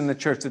optimists in the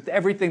church that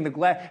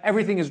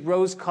everything is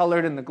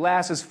rose-colored and the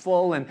glass is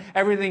full and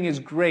everything is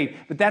great.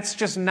 But that's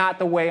just not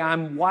the way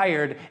I'm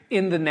wired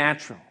in the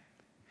natural.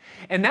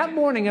 And that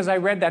morning as I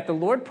read that, the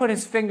Lord put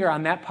His finger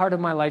on that part of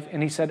my life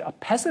and He said, a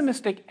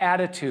pessimistic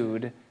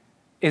attitude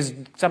is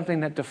something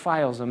that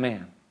defiles a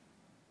man.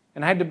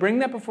 And I had to bring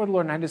that before the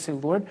Lord, and I had to say,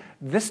 Lord,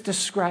 this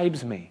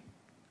describes me.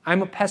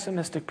 I'm a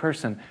pessimistic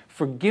person.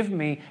 Forgive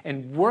me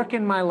and work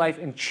in my life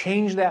and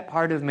change that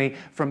part of me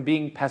from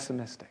being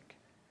pessimistic.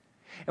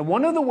 And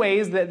one of the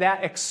ways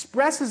that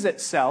expresses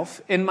itself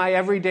in my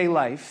everyday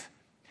life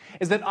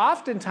is that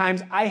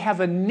oftentimes I have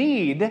a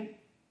need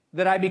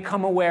that I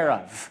become aware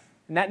of.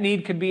 And that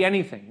need could be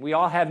anything. We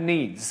all have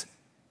needs.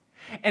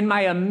 And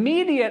my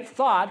immediate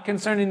thought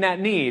concerning that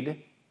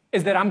need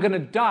is that I'm going to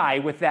die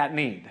with that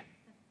need.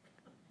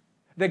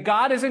 That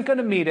God isn't going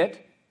to meet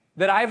it,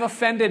 that I've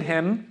offended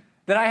Him,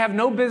 that I have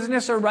no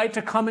business or right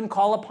to come and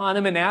call upon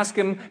Him and ask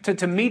Him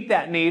to meet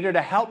that need or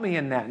to help me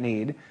in that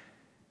need.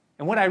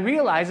 And what I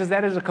realize is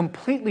that is a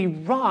completely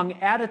wrong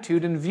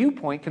attitude and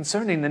viewpoint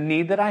concerning the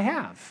need that I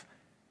have.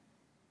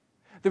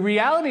 The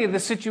reality of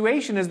the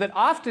situation is that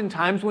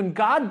oftentimes when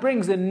God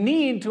brings a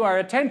need to our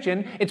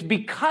attention, it's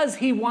because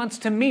he wants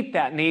to meet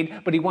that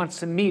need, but he wants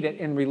to meet it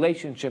in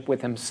relationship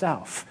with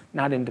himself,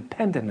 not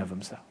independent of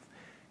himself.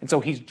 And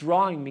so he's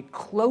drawing me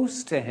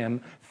close to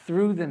him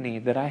through the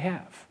need that I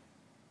have.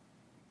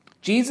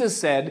 Jesus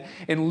said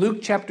in Luke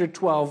chapter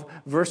 12,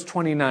 verse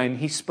 29,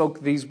 he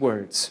spoke these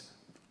words.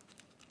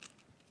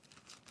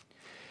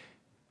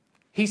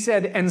 He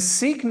said, "And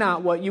seek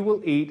not what you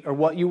will eat or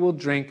what you will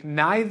drink,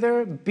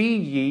 neither be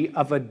ye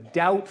of a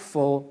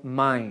doubtful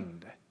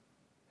mind.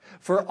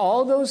 For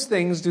all those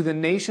things do the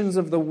nations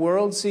of the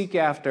world seek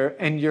after,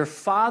 and your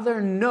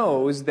Father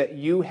knows that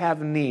you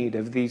have need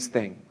of these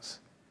things.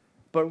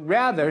 But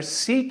rather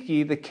seek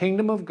ye the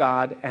kingdom of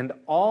God, and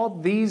all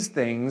these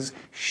things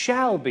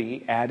shall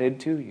be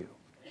added to you."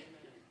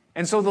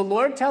 And so the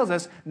Lord tells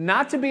us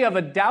not to be of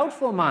a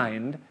doubtful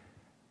mind,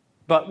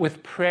 but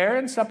with prayer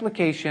and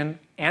supplication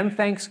and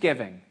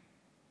thanksgiving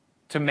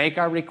to make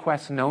our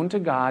requests known to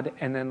God,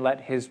 and then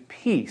let his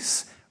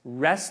peace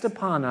rest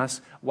upon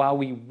us while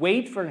we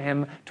wait for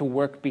him to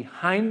work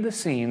behind the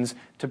scenes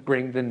to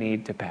bring the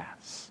need to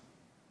pass.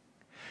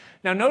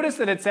 Now notice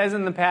that it says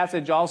in the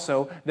passage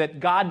also that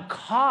God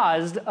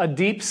caused a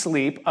deep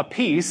sleep, a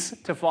peace,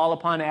 to fall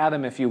upon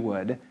Adam, if you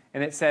would.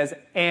 And it says,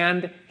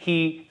 and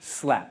he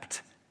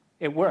slept.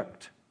 It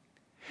worked.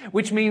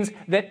 Which means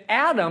that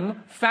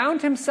Adam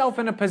found himself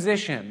in a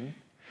position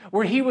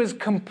where he was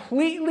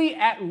completely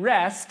at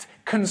rest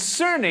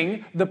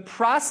concerning the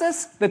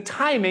process, the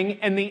timing,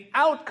 and the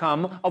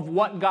outcome of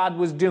what God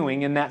was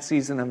doing in that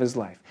season of his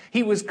life.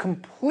 He was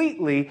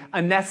completely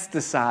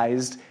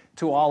anesthetized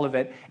to all of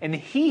it, and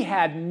he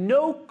had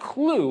no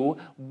clue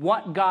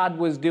what God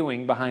was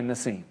doing behind the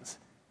scenes.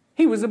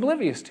 He was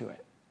oblivious to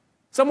it.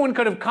 Someone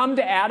could have come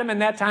to Adam in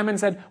that time and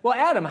said, "Well,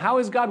 Adam, how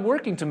is God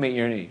working to meet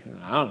your need?"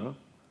 "I don't know.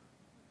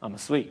 I'm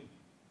asleep.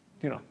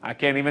 I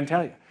can't even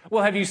tell you."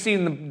 "Well, have you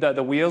seen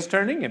the wheels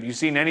turning? Have you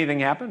seen anything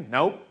happen?"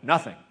 "Nope,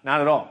 nothing,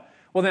 not at all."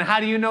 "Well, then how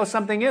do you know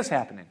something is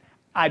happening?"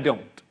 "I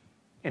don't."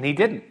 And he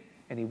didn't,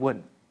 and he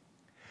wouldn't.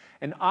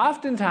 And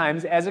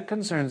oftentimes, as it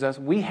concerns us,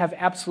 we have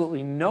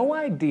absolutely no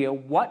idea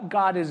what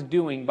God is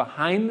doing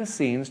behind the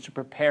scenes to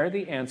prepare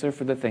the answer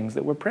for the things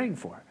that we're praying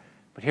for.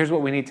 But here's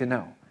what we need to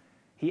know.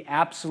 He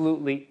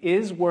absolutely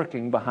is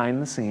working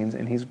behind the scenes,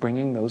 and he's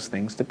bringing those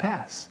things to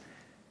pass.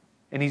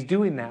 And he's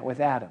doing that with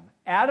Adam.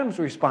 Adam's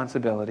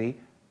responsibility,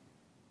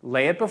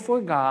 lay it before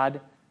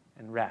God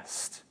and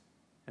rest.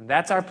 And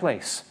that's our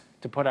place,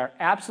 to put our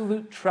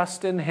absolute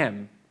trust in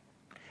him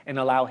and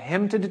allow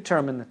him to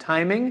determine the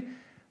timing,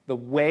 the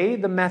way,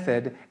 the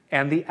method,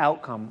 and the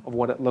outcome of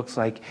what it looks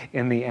like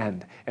in the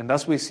end. And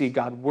thus we see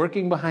God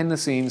working behind the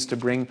scenes to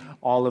bring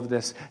all of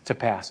this to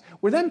pass.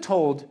 We're then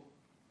told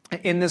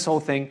in this whole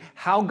thing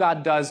how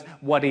God does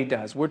what he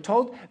does. We're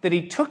told that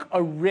he took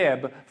a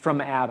rib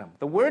from Adam.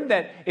 The word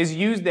that is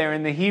used there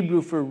in the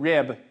Hebrew for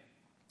rib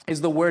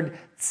is the word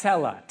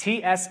tsela,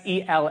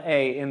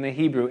 T-S-E-L-A in the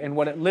Hebrew. And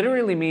what it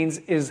literally means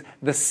is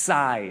the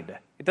side.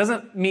 It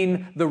doesn't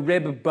mean the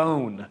rib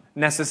bone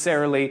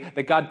necessarily,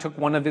 that God took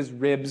one of his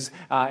ribs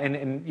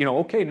and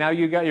okay, now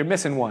you're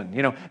missing one.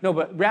 No,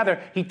 but rather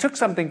he took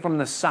something from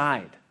the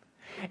side.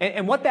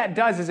 And what that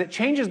does is it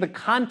changes the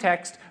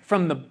context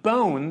from the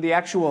bone, the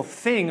actual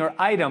thing or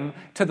item,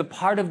 to the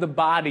part of the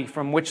body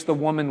from which the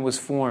woman was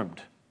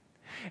formed.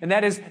 And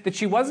that is that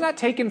she was not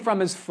taken from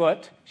his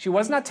foot, she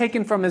was not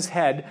taken from his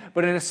head,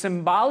 but in a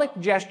symbolic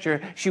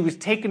gesture, she was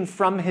taken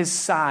from his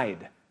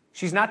side.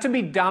 She's not to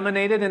be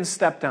dominated and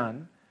stepped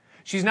on.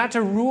 She's not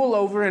to rule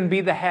over and be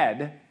the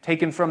head,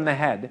 taken from the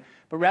head,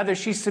 but rather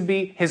she's to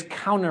be his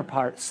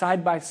counterpart,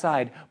 side by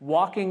side,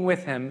 walking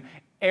with him,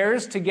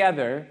 heirs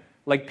together,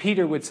 like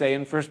Peter would say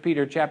in 1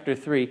 Peter chapter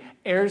 3,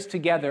 heirs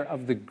together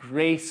of the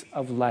grace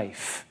of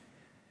life.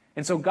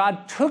 And so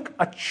God took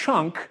a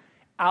chunk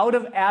out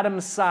of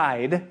Adam's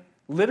side,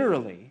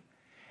 literally,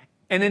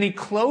 and then he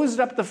closed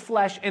up the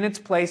flesh in its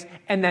place,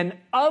 and then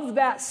of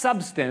that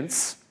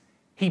substance,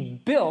 he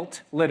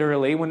built,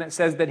 literally, when it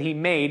says that he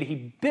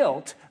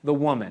built the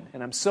woman.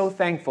 And I'm so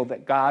thankful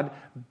that God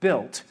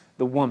built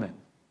the woman,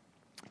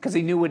 because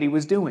he knew what he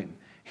was doing.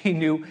 He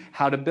knew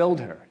how to build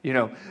her,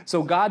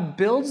 So God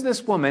builds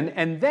this woman,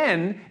 and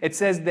then it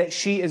says that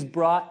she is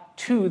brought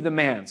to the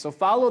man. So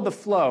follow the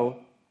flow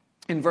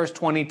in verse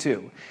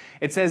 22.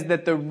 It says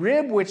that the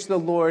rib which the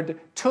Lord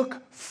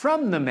took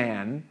from the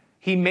man,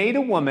 he made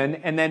a woman,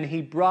 and then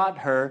he brought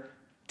her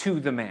to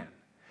the man.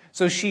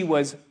 So she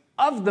was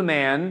of the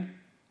man,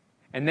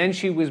 and then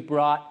she was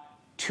brought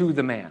to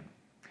the man.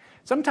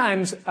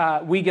 Sometimes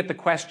we get the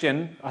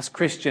question, us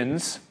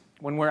Christians,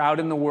 when we're out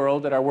in the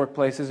world at our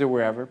workplaces or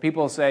wherever,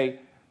 people say,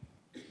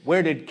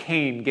 "Where did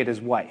Cain get his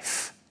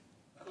wife?"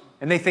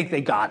 And they think they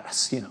got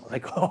us,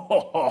 like,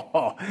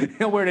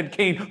 where did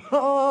Cain?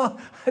 Oh,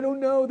 I don't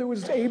know. There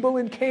was Abel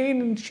and Cain,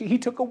 and he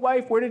took a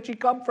wife. Where did she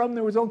come from?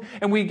 There was only,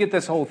 and we get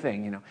this whole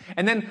thing,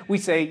 And then we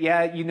say,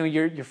 yeah,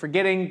 you're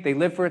forgetting. They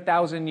lived for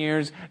 1,000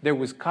 years. There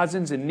was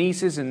cousins and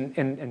nieces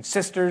and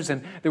sisters,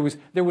 and there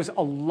was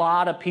a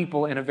lot of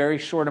people in a very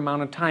short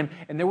amount of time,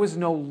 and there was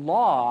no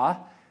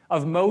law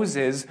of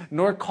Moses,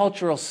 nor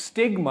cultural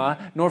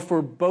stigma, nor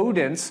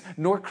forebodance,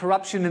 nor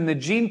corruption in the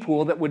gene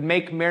pool that would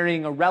make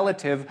marrying a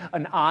relative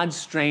an odd,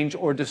 strange,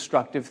 or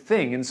destructive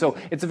thing. And so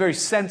it's a very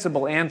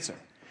sensible answer.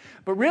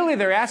 But really,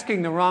 they're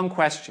asking the wrong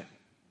question.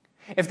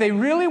 If they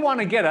really want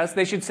to get us,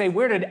 they should say,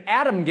 where did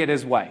Adam get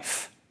his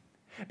wife?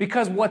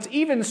 Because what's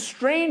even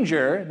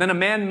stranger than a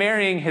man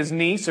marrying his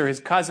niece or his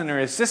cousin or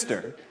his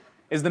sister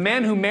is the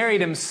man who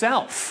married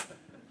himself.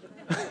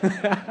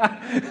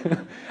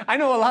 I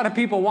know a lot of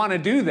people want to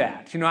do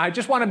that. I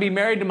just want to be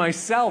married to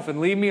myself and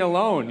leave me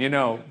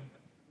alone,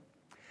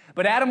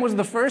 But Adam was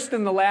the first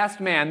and the last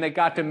man that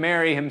got to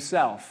marry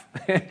himself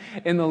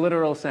in the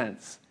literal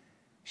sense.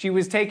 She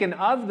was taken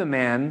of the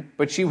man,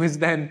 but she was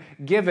then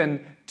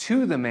given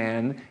to the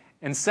man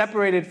and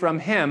separated from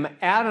him.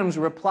 Adam's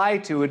reply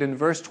to it in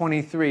verse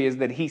 23 is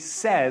that he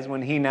says,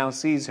 when he now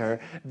sees her,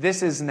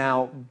 "This is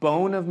now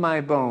bone of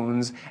my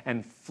bones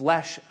and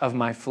flesh of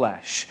my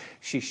flesh.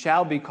 She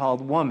shall be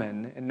called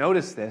woman," and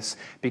notice this,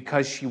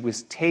 "because she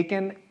was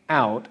taken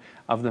out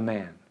of the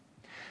man."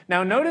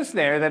 Now notice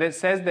there that it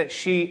says that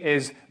she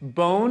is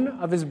bone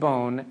of his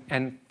bone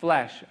and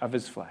flesh of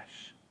his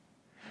flesh.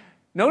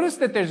 Notice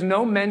that there's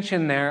no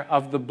mention there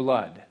of the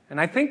blood. And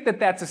I think that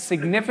that's a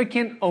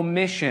significant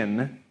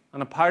omission on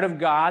the part of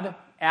God,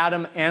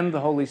 Adam, and the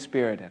Holy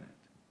Spirit in it.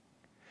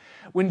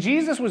 When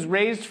Jesus was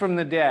raised from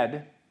the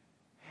dead,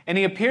 and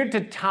he appeared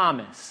to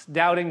Thomas,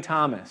 doubting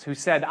Thomas, who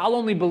said, "I'll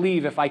only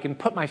believe if I can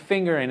put my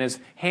finger in his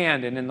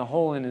hand and in the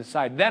hole in his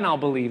side. Then I'll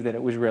believe that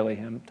it was really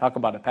him." Talk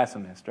about a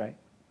pessimist, right?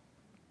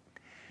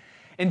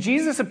 And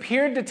Jesus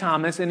appeared to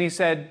Thomas and he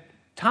said,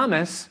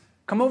 "Thomas,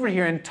 come over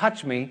here and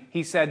touch me."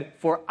 He said,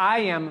 "For I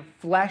am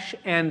flesh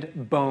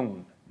and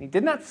bone." He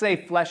did not say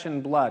flesh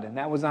and blood, and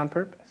that was on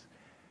purpose.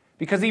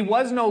 Because he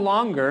was no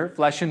longer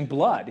flesh and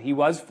blood. He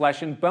was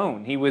flesh and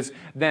bone. He was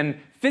then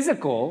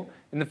physical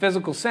in the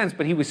physical sense,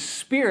 but he was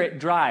spirit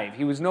drive.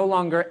 He was no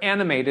longer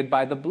animated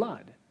by the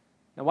blood.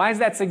 Now, why is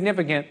that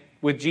significant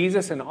with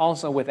Jesus and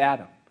also with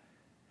Adam?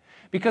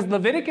 Because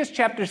Leviticus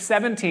chapter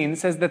 17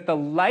 says that the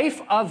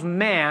life of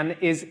man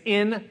is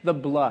in the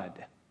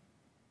blood.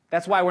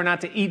 That's why we're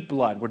not to eat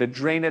blood. We're to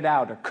drain it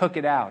out or cook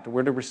it out. Or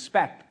we're to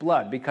respect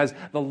blood because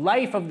the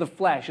life of the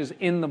flesh is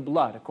in the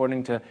blood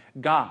according to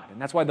God.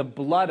 And that's why the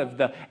blood of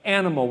the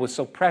animal was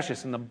so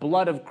precious and the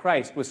blood of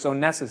Christ was so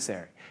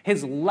necessary.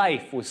 His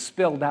life was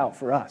spilled out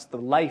for us. The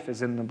life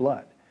is in the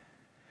blood.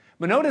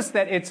 But notice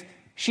that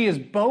she is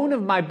bone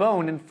of my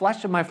bone and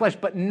flesh of my flesh,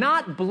 but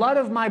not blood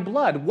of my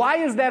blood. Why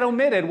is that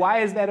omitted? Why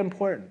is that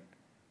important?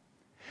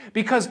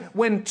 Because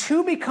when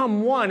two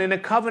become one in a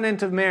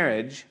covenant of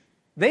marriage,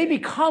 they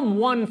become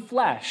one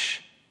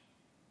flesh,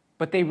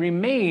 but they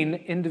remain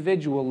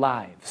individual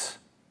lives.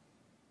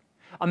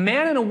 A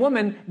man and a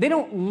woman, they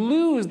don't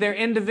lose their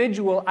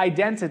individual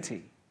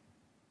identity.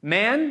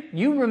 Man,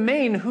 you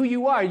remain who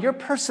you are, your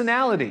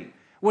personality,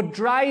 what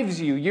drives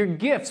you, your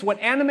gifts, what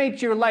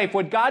animates your life,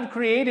 what God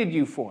created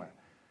you for.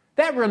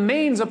 That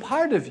remains a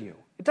part of you.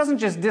 It doesn't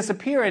just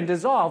disappear and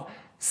dissolve.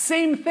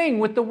 Same thing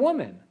with the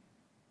woman.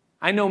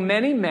 I know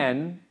many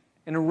men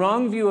in a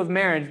wrong view of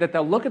marriage that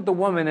they'll look at the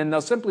woman and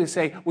they'll simply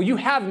say, "Well, you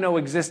have no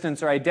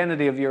existence or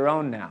identity of your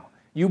own now.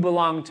 You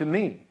belong to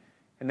me."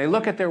 And they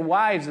look at their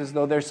wives as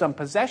though they're some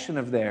possession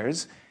of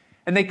theirs,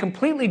 and they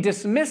completely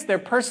dismiss their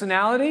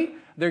personality,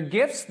 their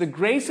gifts, the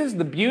graces,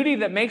 the beauty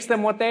that makes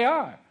them what they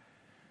are.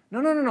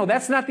 No.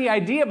 That's not the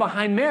idea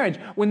behind marriage.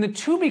 When the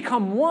two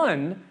become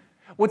one,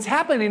 what's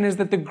happening is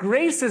that the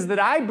graces that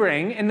I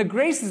bring and the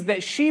graces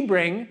that she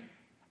brings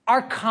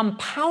are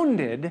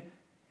compounded,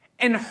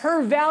 and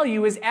her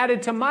value is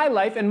added to my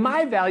life, and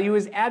my value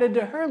is added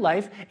to her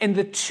life. And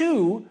the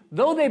two,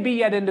 though they be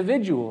yet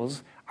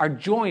individuals, are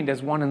joined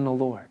as one in the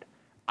Lord.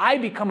 I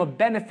become a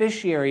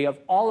beneficiary of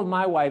all of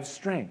my wife's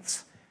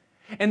strengths.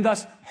 And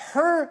thus,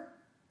 her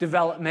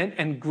development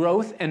and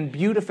growth and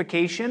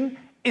beautification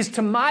is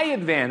to my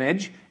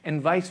advantage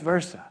and vice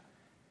versa.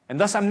 And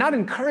thus, I'm not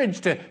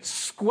encouraged to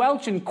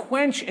squelch and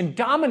quench and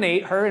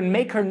dominate her and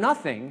make her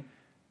nothing,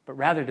 but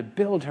rather to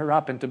build her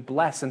up and to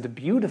bless and to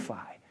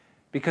beautify.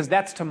 Because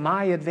that's to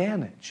my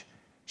advantage.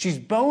 She's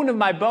bone of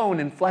my bone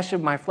and flesh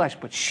of my flesh,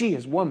 but she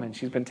is woman.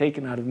 She's been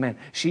taken out of men.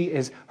 She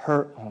is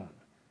her own.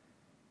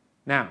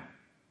 Now,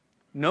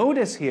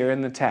 notice here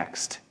in the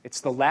text,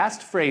 it's the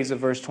last phrase of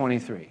verse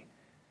 23.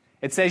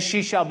 It says,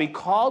 "She shall be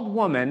called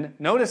woman,"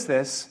 notice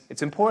this,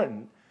 it's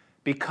important,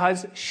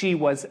 "because she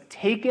was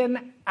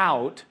taken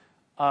out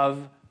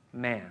of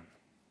man."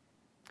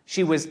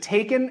 She was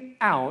taken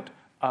out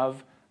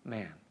of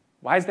man.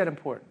 Why is that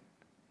important?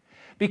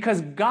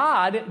 Because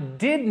God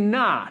did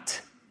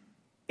not,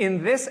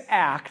 in this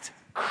act,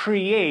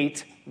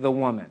 create the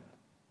woman.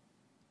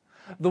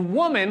 The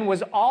woman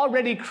was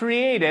already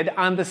created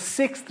on the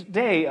sixth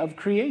day of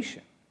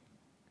creation.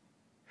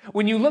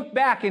 When you look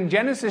back in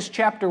Genesis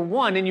chapter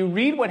 1 and you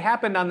read what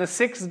happened on the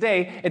sixth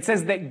day, it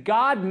says that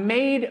God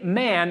made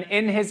man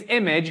in his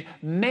image,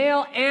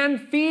 male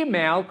and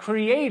female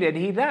created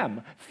he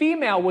them.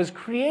 Female was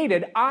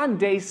created on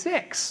day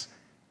 6.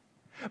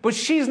 But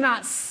she's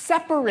not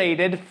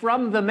separated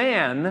from the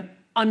man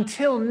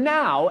until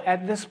now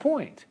at this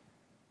point.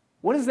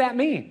 What does that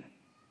mean?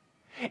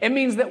 It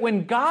means that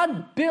when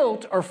God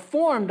built or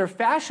formed or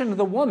fashioned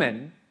the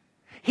woman,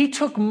 he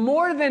took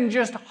more than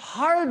just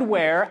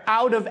hardware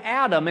out of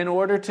Adam in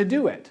order to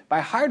do it. By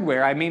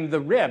hardware, I mean the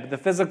rib, the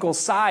physical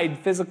side,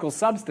 physical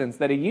substance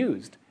that he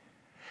used.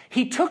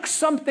 He took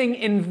something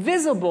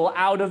invisible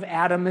out of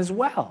Adam as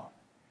well.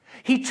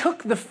 He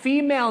took the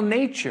female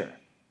nature.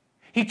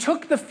 He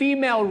took the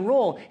female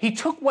role. He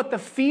took what the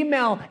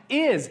female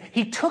is.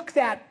 He took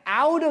that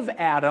out of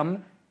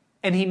Adam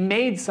and he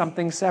made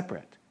something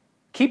separate.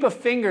 Keep a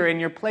finger in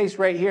your place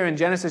right here in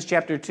Genesis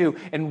chapter 2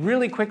 and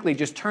really quickly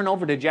just turn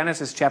over to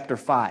Genesis chapter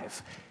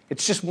 5.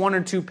 It's just 1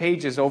 or 2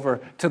 pages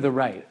over to the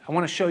right. I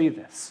want to show you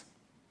this.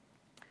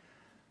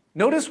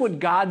 Notice what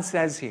God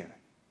says here.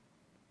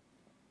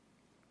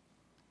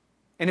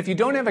 And if you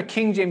don't have a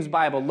King James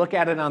Bible, look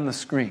at it on the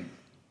screen.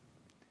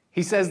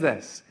 He says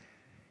this.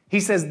 He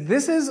says,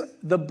 "This is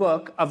the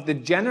book of the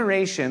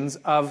generations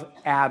of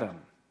Adam.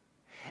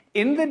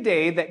 In the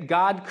day that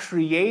God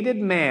created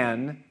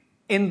man,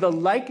 in the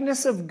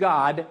likeness of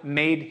God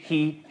made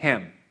he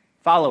him."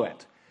 Follow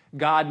it.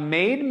 God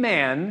made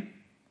man,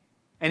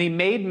 and he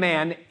made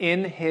man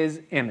in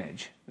his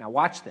image. Now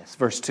watch this,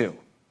 verse 2.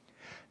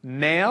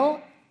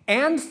 Male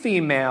and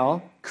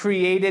female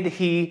created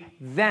he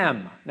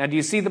them. Now do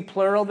you see the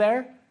plural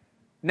there?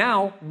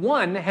 Now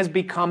one has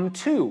become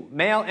 2.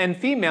 Male and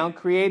female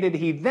created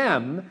he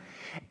them,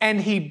 and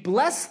he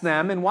blessed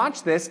them, and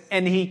watch this,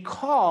 and he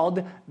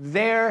called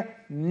their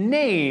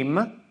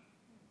name.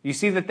 You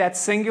see that that's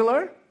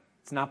singular?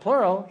 It's not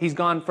plural. He's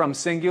gone from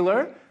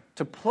singular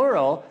to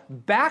plural,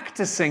 back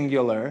to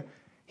singular.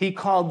 He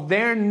called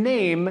their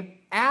name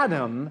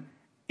Adam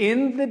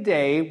in the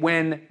day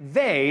when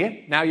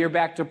they, now you're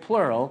back to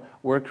plural,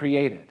 were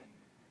created.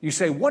 You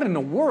say, what in the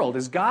world?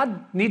 Does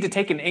God need to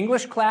take an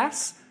English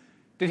class?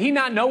 Did he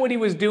not know what he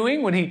was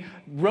doing when he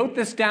wrote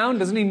this down?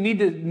 Doesn't he need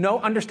to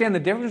understand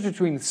the difference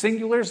between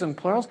singulars and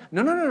plurals?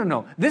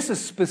 No. This is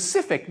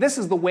specific. This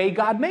is the way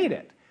God made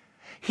it.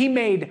 He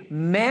made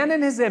man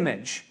in his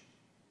image,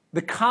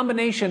 the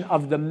combination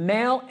of the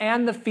male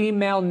and the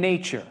female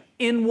nature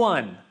in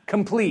one,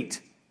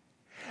 complete.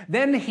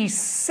 Then he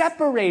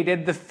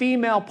separated the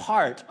female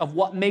part of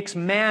what makes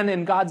man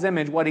in God's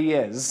image what he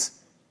is.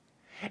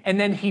 And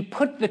then he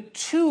put the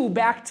 2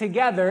 back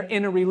together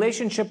in a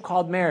relationship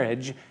called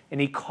marriage,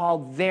 and he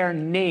called their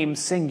name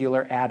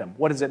singular Adam.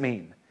 What does it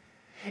mean?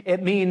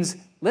 It means,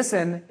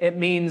 listen, it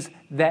means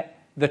that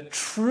the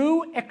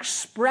true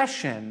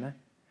expression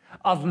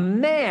of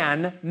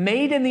man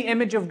made in the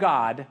image of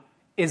God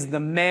is the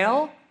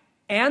male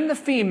and the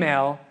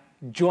female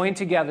joined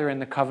together in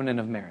the covenant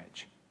of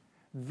marriage.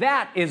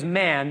 That is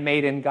man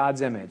made in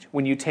God's image.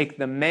 When you take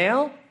the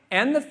male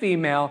and the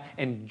female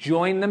and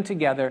join them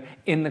together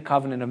in the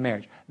covenant of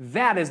marriage.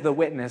 That is the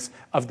witness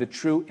of the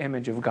true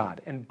image of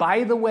God. And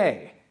by the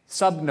way,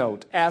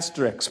 subnote,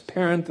 asterisk,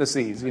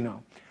 parentheses,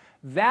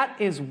 that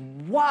is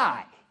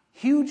why,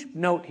 huge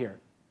note here,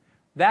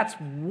 that's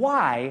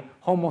why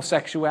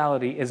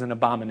homosexuality is an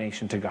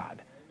abomination to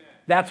God.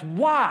 That's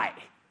why.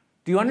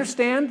 Do you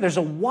understand? There's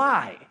a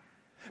why.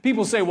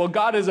 People say, well,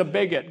 God is a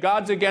bigot.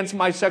 God's against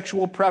my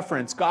sexual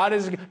preference. God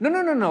is...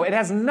 No. It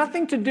has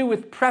nothing to do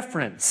with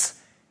preference.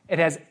 It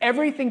has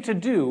everything to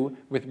do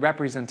with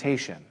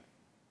representation.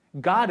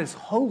 God is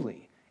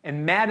holy,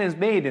 and man is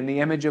made in the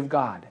image of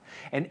God.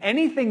 And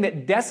anything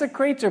that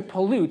desecrates or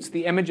pollutes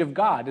the image of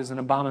God is an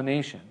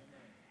abomination.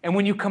 And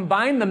when you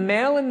combine the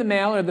male and the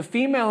male, or the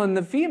female and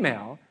the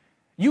female,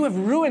 you have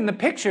ruined the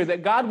picture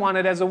that God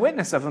wanted as a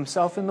witness of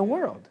himself in the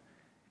world.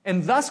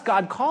 And thus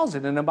God calls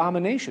it an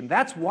abomination.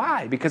 That's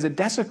why, because it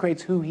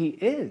desecrates who he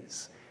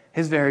is,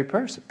 his very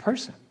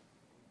person.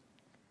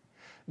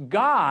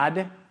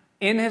 God,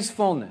 in his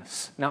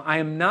fullness. Now, I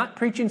am not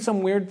preaching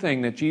some weird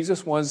thing that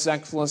Jesus was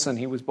sexless and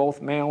he was both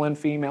male and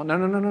female.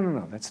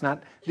 No. That's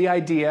not the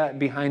idea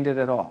behind it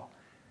at all.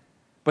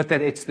 But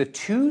that it's the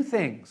 2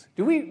 things.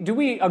 Do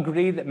we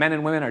agree that men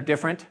and women are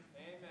different?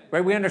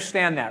 Right? We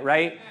understand that,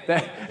 right?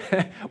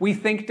 That we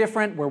think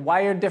different, we're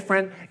wired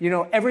different.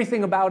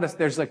 Everything about us,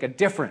 there's like a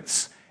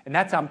difference. And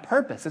that's on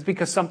purpose. It's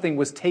because something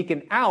was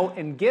taken out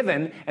and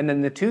given, and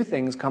then the 2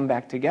 things come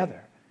back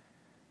together.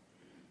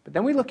 But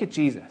then we look at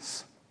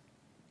Jesus.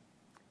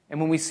 And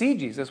when we see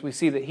Jesus, we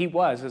see that he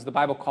was, as the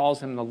Bible calls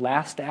him, the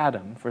last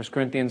Adam, 1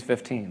 Corinthians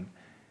 15.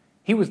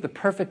 He was the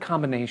perfect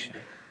combination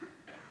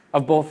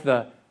of both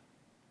the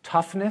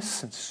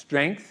toughness and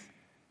strength,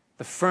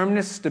 the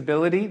firmness,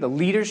 stability, the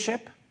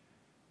leadership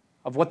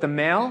of what the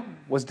male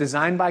was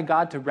designed by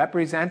God to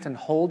represent and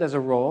hold as a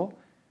role.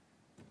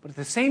 But at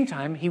the same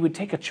time, he would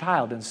take a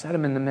child and set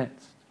him in the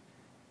midst.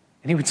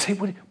 And he would say,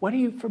 what are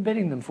you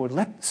forbidding them for?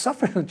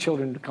 Suffer the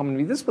children to come to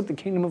me. This is what the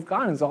kingdom of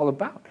God is all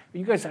about. Are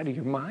you guys out of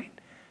your mind?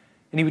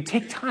 And he would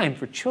take time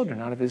for children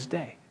out of his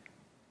day.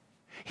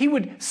 He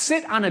would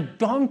sit on a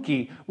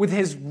donkey with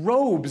his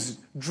robes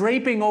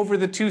draping over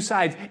the two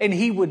sides, and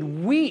he would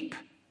weep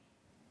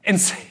and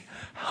say,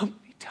 how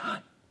many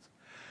times,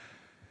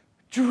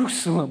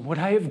 Jerusalem, would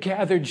I have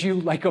gathered you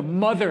like a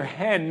mother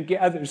hen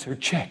gathers her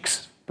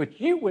chicks, but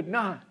you would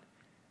not.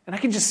 And I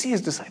can just see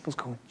his disciples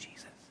going,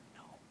 Jesus,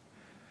 no.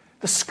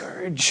 The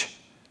scourge,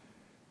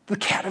 the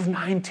cat of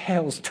nine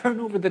tails, turn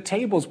over the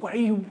tables. Why are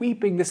you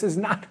weeping? This is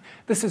not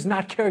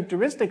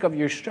characteristic of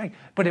your strength.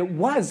 But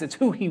it's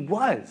who he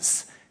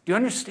was. Do you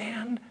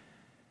understand?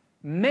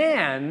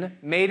 Man,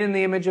 made in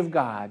the image of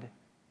God,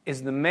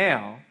 is the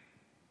male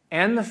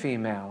and the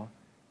female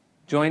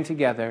joined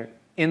together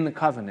in the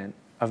covenant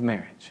of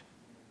marriage.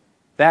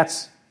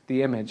 That's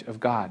the image of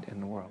God in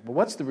the world. But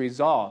what's the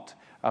result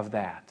of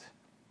that?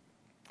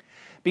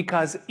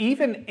 Because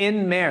even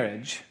in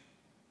marriage,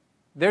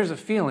 there's a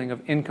feeling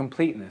of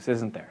incompleteness,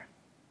 isn't there?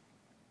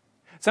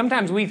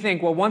 Sometimes we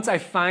think, well, once I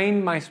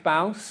find my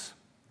spouse,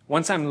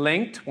 once I'm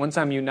linked, once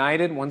I'm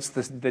united, once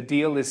the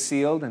deal is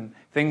sealed and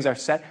things are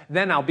set,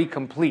 then I'll be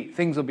complete.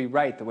 Things will be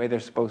right the way they're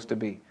supposed to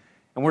be.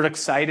 And we're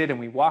excited and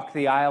we walk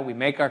the aisle, we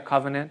make our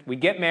covenant, we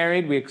get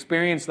married, we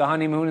experience the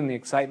honeymoon and the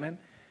excitement.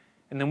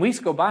 And then weeks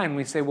go by and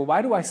we say, well,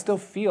 why do I still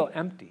feel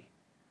empty?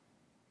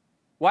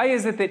 Why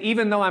is it that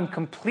even though I'm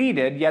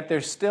completed, yet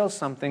there's still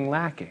something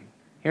lacking?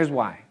 Here's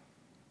why.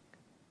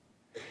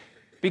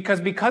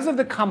 Because of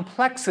the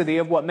complexity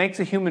of what makes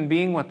a human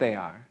being what they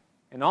are,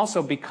 and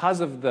also because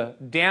of the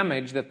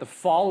damage that the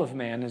fall of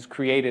man has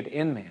created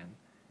in man,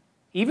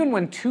 even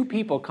when two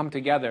people come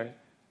together,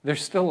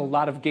 there's still a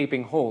lot of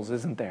gaping holes,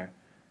 isn't there?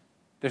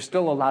 There's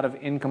still a lot of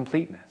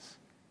incompleteness.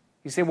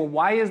 You say, well,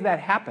 why does that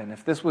happen?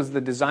 If this was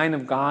the design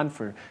of God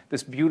for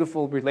this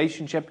beautiful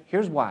relationship,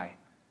 here's why.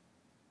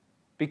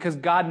 Because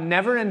God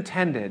never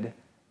intended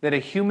that a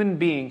human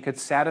being could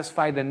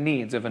satisfy the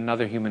needs of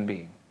another human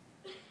being.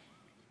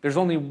 There's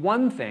only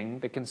one thing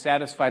that can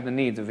satisfy the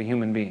needs of a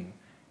human being,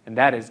 and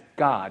that is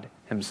God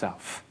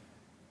himself.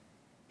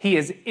 He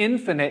is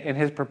infinite in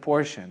his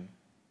proportion,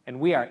 and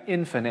we are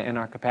infinite in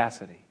our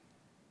capacity.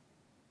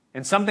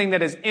 And something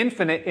that is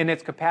infinite in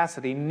its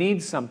capacity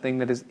needs something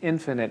that is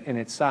infinite in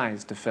its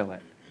size to fill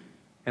it.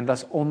 And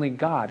thus only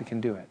God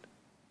can do it.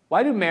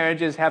 Why do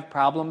marriages have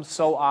problems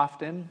so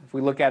often, if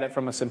we look at it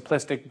from a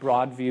simplistic,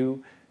 broad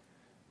view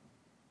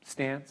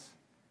stance?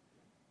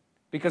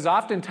 Because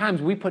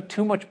oftentimes we put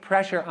too much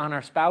pressure on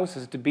our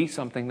spouses to be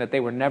something that they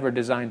were never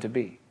designed to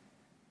be.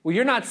 Well,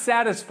 you're not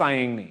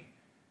satisfying me.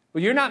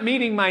 Well, you're not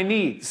meeting my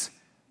needs.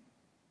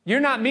 You're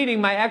not meeting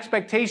my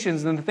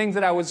expectations and the things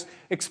that I was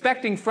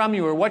expecting from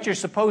you or what you're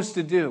supposed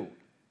to do.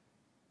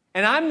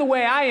 And I'm the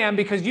way I am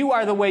because you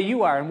are the way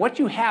you are. And what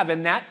you have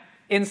in that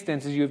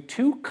instance is you have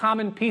two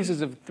common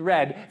pieces of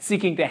thread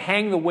seeking to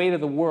hang the weight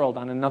of the world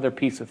on another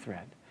piece of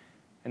thread.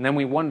 And then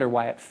we wonder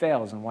why it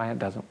fails and why it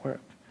doesn't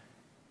work.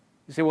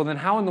 You say, well, then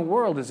how in the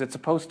world is it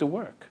supposed to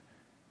work?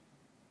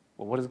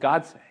 Well, what does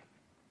God say?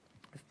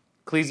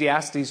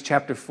 Ecclesiastes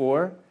chapter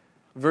 4,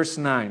 verse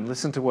 9.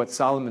 Listen to what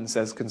Solomon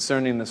says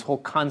concerning this whole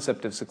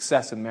concept of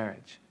success in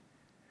marriage.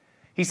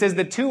 He says,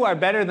 the two are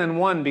better than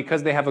one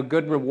because they have a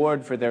good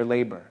reward for their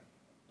labor.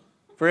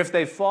 For if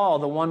they fall,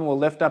 the one will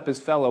lift up his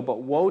fellow,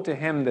 but woe to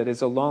him that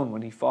is alone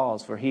when he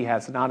falls, for he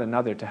has not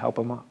another to help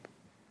him up.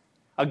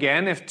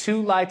 Again, if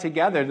two lie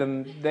together,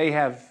 then they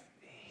have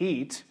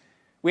heat.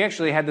 We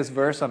actually had this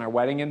verse on our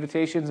wedding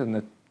invitations, and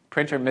the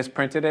printer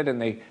misprinted it,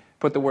 and they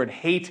put the word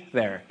hate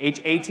there,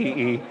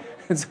 H-A-T-E.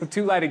 And so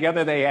two lie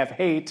together, they have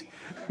hate.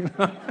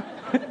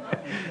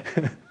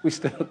 We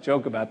still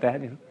joke about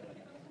that, you know.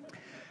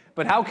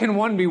 But how can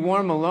one be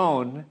warm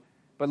alone?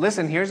 But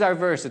listen, here's our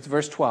verse. It's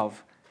verse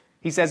 12.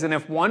 He says, and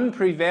if one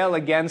prevail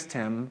against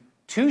him,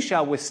 two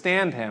shall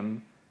withstand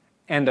him,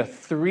 and a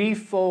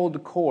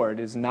threefold cord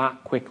is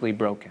not quickly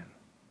broken.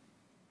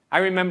 I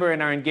remember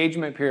in our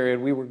engagement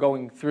period, we were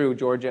going through,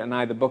 Georgia and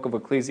I, the book of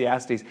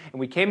Ecclesiastes, and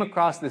we came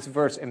across this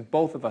verse, and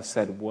both of us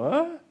said,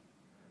 what?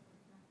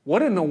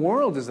 What in the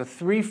world is a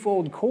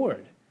threefold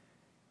cord?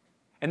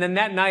 And then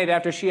that night,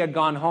 after she had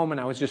gone home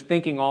and I was just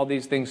thinking all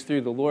these things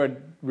through, the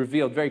Lord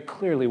revealed very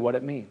clearly what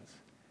it means.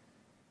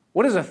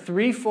 What is a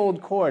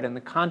threefold cord in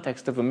the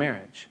context of a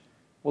marriage?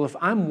 Well, if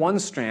I'm one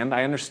strand,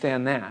 I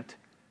understand that.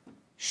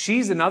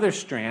 She's another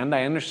strand,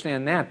 I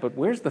understand that. But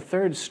where's the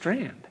third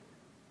strand?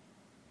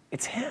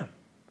 It's him.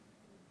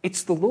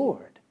 It's the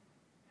Lord.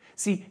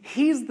 See,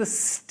 he's the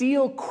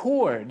steel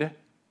cord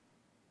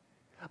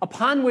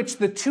upon which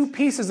the two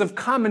pieces of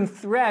common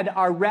thread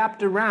are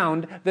wrapped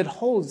around that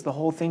holds the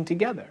whole thing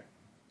together.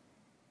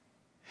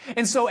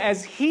 And so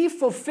as he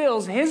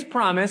fulfills his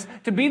promise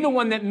to be the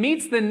one that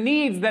meets the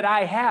needs that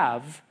I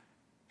have,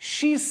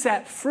 she's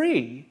set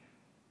free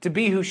to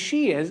be who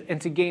she is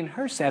and to gain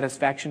her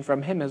satisfaction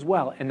from him as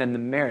well. And then the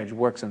marriage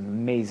works in an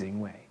amazing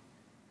way.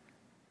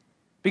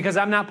 Because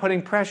I'm not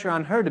putting pressure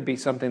on her to be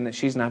something that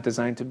she's not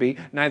designed to be.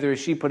 Neither is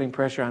she putting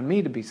pressure on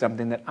me to be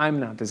something that I'm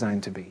not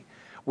designed to be.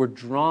 We're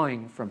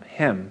drawing from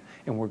him,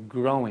 and we're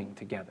growing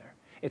together.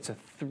 It's a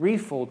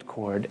threefold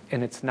cord,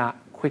 and it's not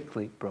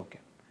quickly broken.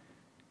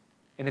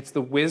 And it's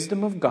the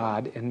wisdom of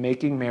God in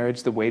making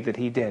marriage the way that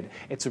he did.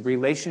 It's a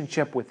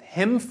relationship with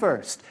him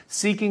first,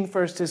 seeking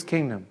first his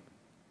kingdom,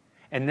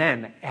 and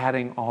then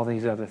adding all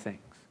these other things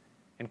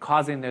and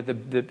causing there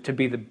to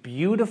be the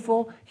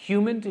beautiful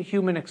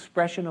human-to-human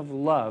expression of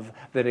love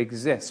that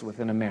exists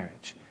within a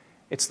marriage.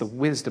 It's the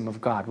wisdom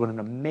of God. What an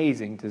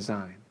amazing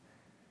design.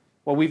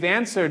 Well, we've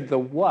answered the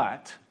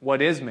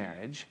what is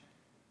marriage.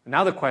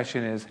 Now the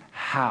question is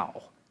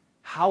how?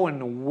 How in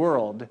the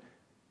world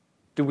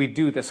do we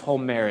do this whole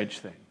marriage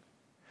thing?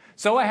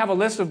 So I have a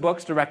list of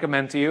books to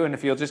recommend to you, and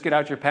if you'll just get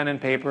out your pen and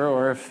paper,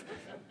 or if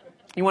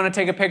you want to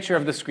take a picture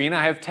of the screen,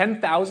 I have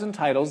 10,000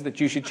 titles that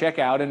you should check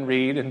out and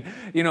read, and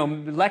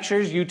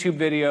lectures, YouTube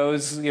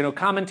videos,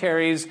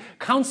 commentaries,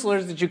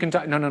 counselors that you can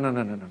talk.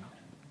 No.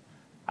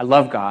 I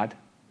love God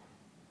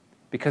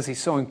because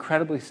he's so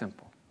incredibly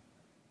simple.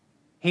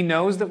 He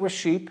knows that we're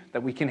sheep,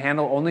 that we can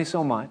handle only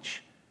so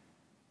much.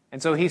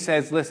 And so he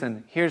says,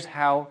 listen, here's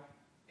how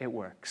it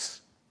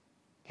works.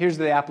 Here's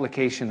the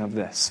application of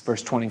this,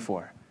 verse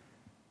 24.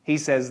 He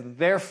says,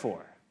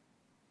 therefore,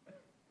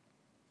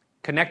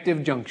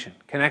 connective junction.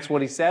 Connects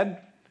what he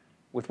said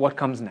with what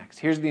comes next.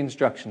 Here's the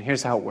instruction.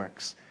 Here's how it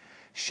works.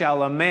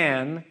 Shall a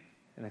man,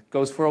 and it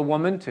goes for a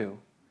woman too,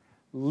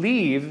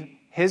 leave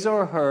his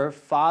or her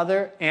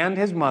father and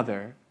his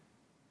mother,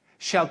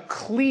 shall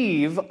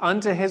cleave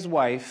unto his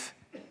wife,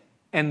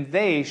 and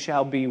they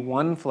shall be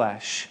one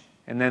flesh.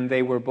 And then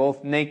they were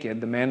both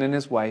naked, the man and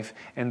his wife,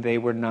 and they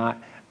were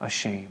not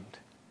ashamed.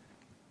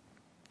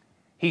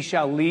 He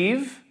shall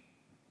leave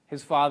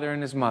his father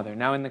and his mother.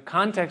 Now, in the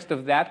context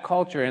of that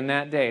culture in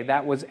that day,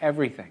 that was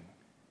everything.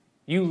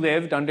 You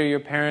lived under your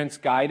parents'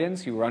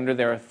 guidance. You were under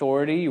their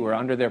authority. You were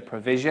under their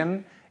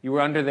provision. You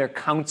were under their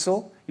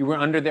counsel. You were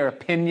under their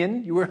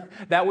opinion.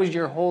 That was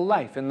your whole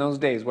life in those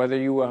days, whether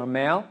you were a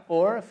male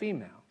or a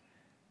female.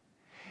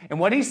 And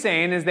what he's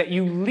saying is that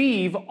you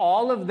leave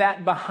all of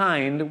that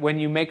behind when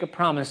you make a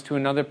promise to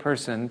another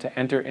person to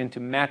enter into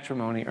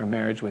matrimony or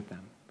marriage with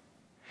them.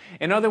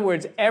 In other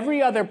words,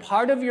 every other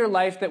part of your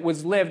life that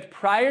was lived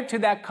prior to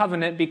that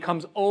covenant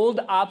becomes old,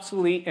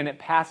 obsolete, and it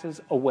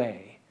passes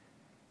away.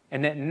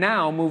 And that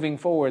now, moving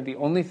forward, the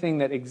only thing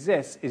that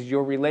exists is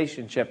your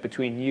relationship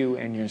between you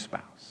and your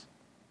spouse.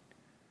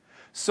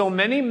 So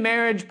many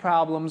marriage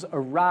problems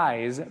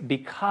arise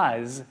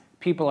because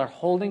people are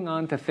holding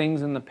on to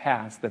things in the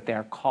past that they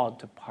are called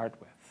to part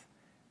with.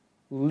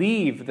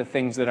 Leave the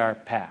things that are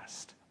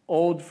past.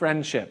 Old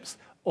friendships,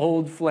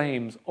 old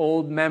flames,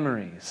 old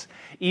memories.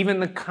 Even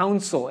the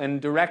counsel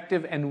and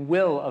directive and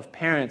will of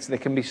parents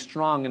that can be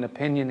strong and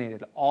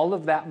opinionated. All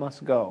of that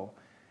must go.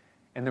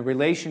 And the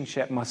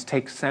relationship must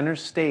take center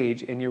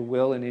stage in your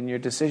will and in your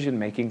decision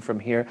making from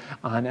here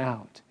on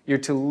out. You're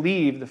to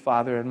leave the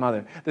father and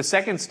mother. The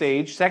second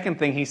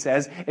thing he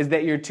says, is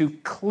that you're to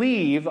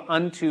cleave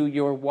unto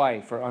your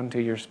wife or unto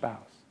your spouse.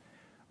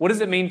 What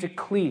does it mean to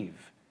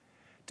cleave?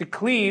 To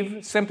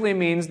cleave simply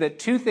means that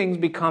two things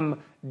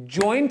become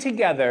joined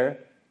together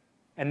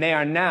and they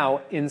are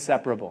now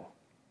inseparable.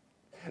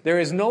 There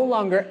is no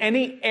longer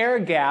any air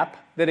gap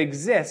that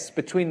exists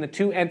between the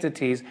two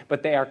entities,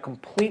 but they are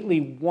completely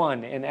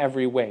one in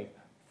every way.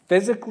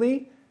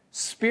 Physically,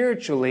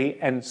 spiritually,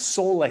 and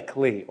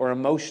soulically, or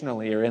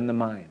emotionally, or in the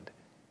mind.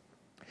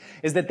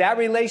 Is that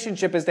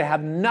relationship is to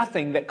have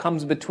nothing that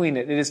comes between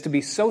it. It is to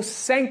be so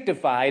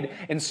sanctified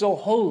and so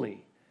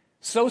holy,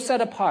 so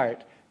set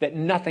apart that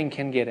nothing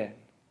can get in.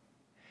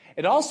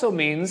 It also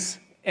means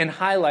and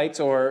highlights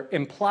or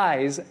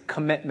implies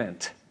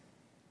commitment.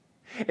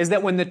 Is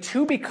that when the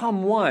two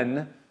become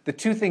one, the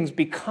two things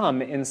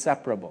become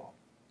inseparable.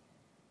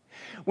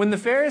 When the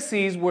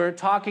Pharisees were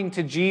talking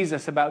to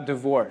Jesus about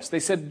divorce, they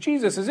said,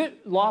 Jesus, is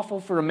it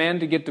lawful for a man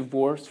to get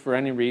divorced for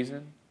any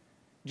reason?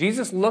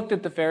 Jesus looked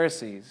at the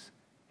Pharisees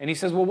and he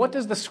says, well, what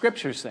does the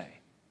scripture say?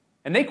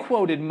 And they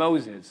quoted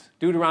Moses,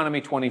 Deuteronomy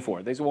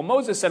 24. They said, well,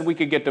 Moses said we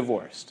could get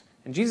divorced.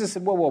 And Jesus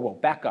said, whoa,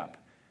 back up.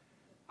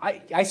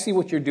 I see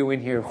what you're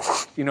doing here,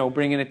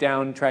 bringing it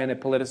down, trying to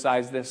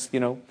politicize this,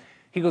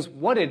 He goes,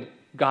 what did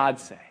God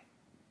say?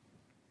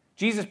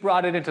 Jesus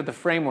brought it into the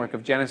framework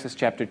of Genesis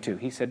chapter 2.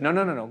 He said,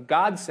 no.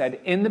 God said,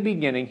 in the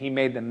beginning, he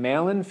made them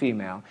male and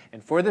female,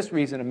 and for this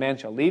reason, a man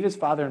shall leave his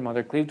father and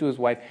mother, cleave to his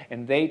wife,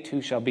 and they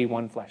two shall be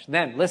one flesh.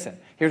 Then, listen,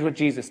 here's what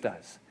Jesus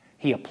does.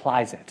 He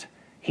applies it.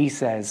 He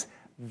says,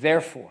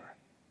 therefore,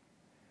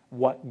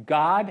 what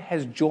God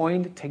has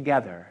joined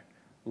together,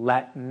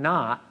 let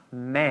not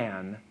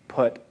man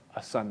put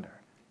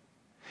asunder.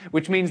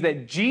 Which means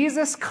that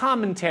Jesus'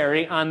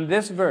 commentary on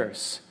this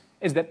verse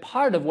is that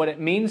part of what it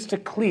means to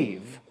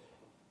cleave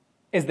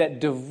is that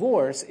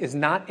divorce is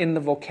not in the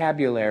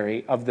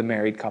vocabulary of the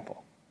married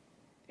couple.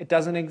 It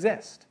doesn't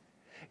exist.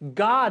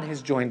 God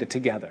has joined it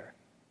together.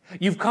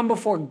 You've come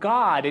before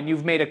God and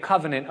you've made a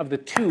covenant of the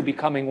two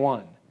becoming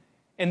one.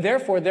 And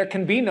therefore, there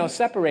can be no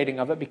separating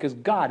of it because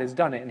God has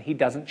done it and he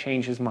doesn't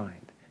change his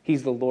mind.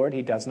 He's the Lord,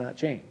 he does not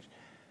change.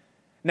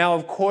 Now,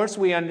 of course,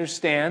 we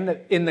understand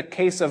that in the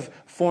case of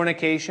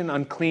fornication,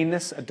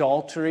 uncleanness,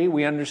 adultery,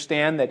 we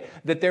understand that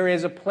there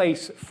is a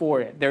place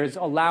for it. There is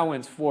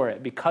allowance for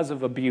it because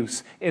of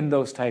abuse in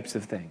those types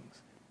of things.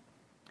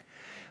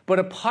 But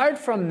apart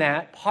from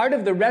that, part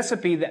of the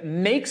recipe that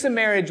makes a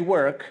marriage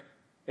work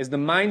is the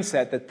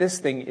mindset that this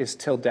thing is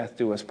till death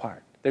do us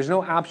part. There's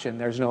no option.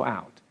 There's no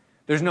out.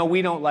 There's no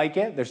we don't like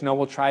it. There's no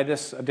we'll try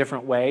this a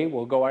different way.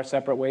 We'll go our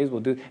separate ways.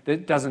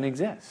 It doesn't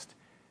exist.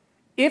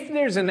 If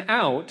there's an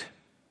out,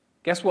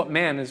 guess what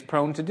man is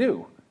prone to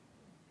do?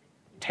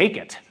 Take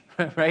it,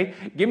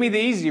 right? Give me the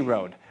easy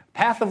road.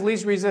 Path of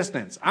least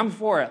resistance. I'm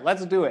for it.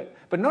 Let's do it.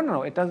 But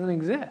no, it doesn't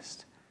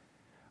exist.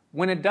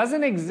 When it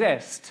doesn't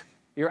exist,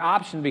 your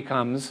option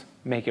becomes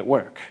make it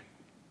work.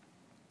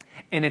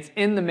 And it's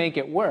in the make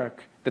it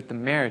work that the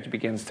marriage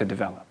begins to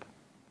develop.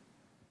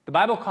 The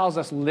Bible calls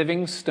us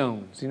living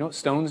stones. You know what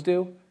stones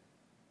do?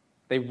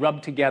 They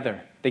rub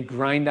together. They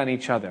grind on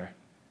each other.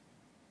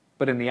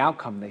 But in the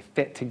outcome, they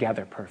fit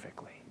together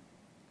perfectly.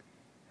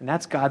 And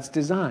that's God's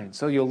design.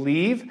 So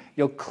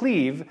you'll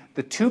cleave,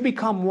 the two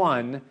become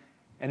one,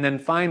 and then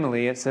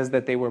finally it says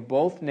that they were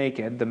both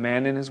naked, the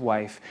man and his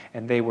wife,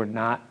 and they were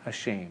not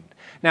ashamed.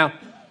 Now,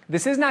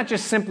 this is not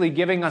just simply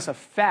giving us a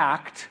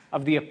fact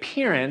of the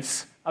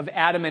appearance of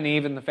Adam and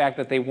Eve and the fact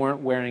that they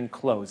weren't wearing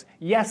clothes.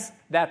 Yes,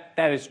 that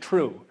is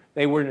true.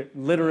 They were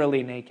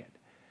literally naked.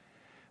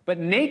 But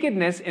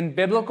nakedness in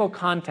biblical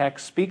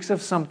context speaks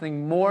of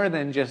something more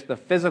than just the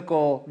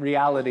physical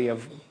reality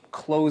of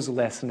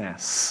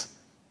clotheslessness.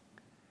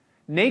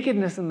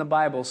 Nakedness in the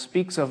Bible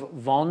speaks of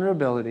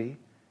vulnerability.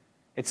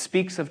 It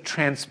speaks of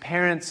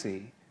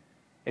transparency.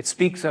 It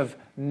speaks of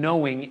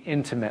knowing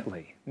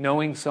intimately,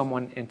 knowing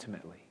someone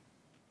intimately.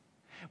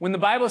 When the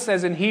Bible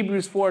says in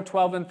Hebrews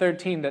 4:12 and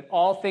 13 that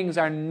all things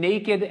are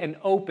naked and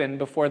open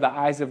before the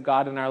eyes of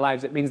God in our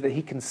lives, it means that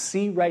He can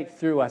see right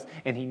through us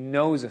and He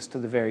knows us to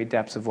the very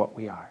depths of what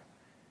we are.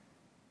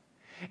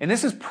 And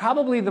this is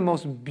probably the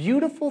most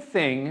beautiful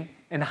thing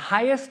and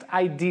highest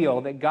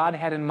ideal that God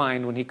had in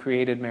mind when He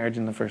created marriage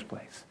in the first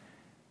place.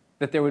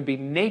 That there would be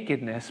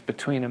nakedness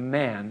between a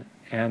man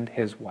and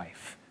his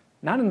wife.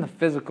 Not in the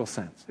physical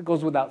sense. It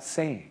goes without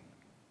saying.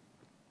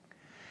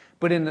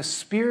 But in the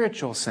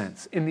spiritual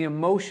sense, in the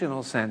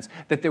emotional sense,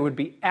 that there would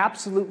be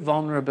absolute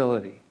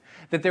vulnerability,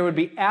 that there would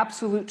be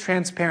absolute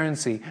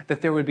transparency,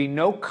 that there would be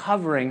no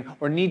covering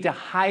or need to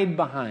hide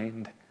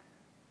behind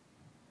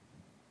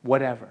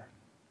whatever.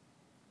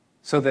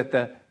 So that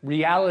the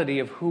reality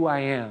of who I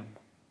am,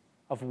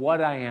 of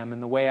what I am,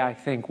 and the way I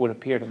think would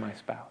appear to my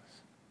spouse.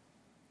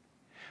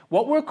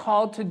 What we're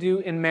called to do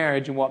in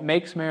marriage and what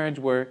makes marriage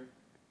work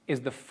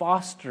is the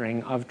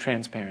fostering of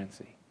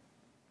transparency.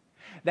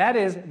 That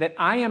is, that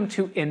I am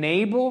to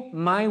enable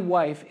my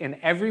wife in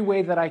every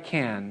way that I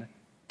can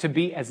to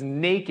be as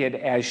naked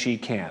as she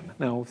can.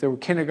 Now, if there were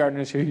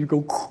kindergartners here, you go,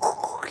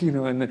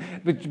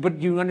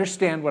 but you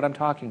understand what I'm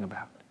talking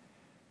about.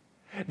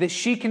 That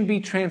she can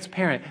be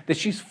transparent, that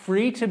she's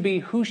free to be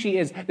who she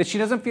is, that she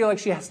doesn't feel like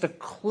she has to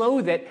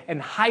clothe it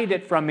and hide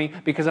it from me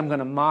because I'm going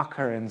to mock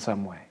her in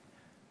some way.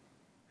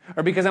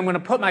 Or because I'm going to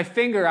put my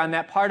finger on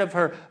that part of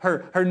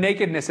her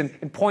nakedness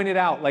and point it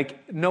out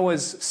like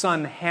Noah's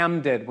son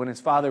Ham did when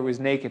his father was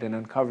naked and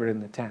uncovered in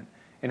the tent.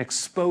 And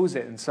expose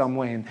it in some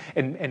way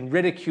and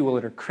ridicule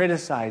it or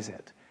criticize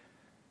it.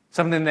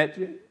 Something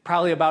that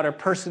probably about her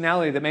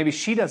personality that maybe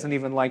she doesn't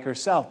even like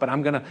herself, but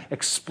I'm going to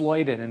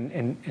exploit it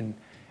and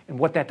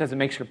what that does, it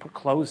makes her put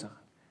clothes on.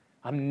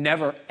 I'm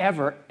never,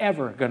 ever,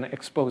 ever going to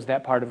expose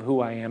that part of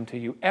who I am to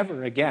you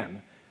ever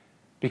again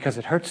because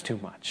it hurts too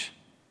much.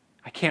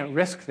 I can't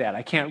risk that.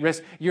 I can't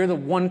risk, you're the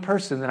one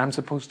person that I'm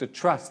supposed to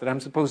trust, that I'm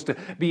supposed to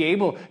be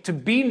able to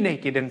be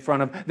naked in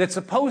front of, that's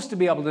supposed to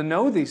be able to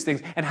know these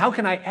things. And how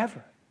can I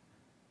ever?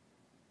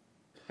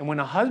 And when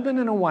a husband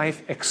and a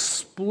wife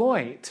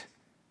exploit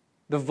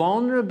the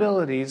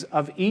vulnerabilities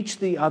of each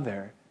the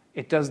other,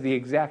 it does the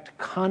exact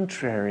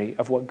contrary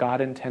of what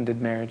God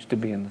intended marriage to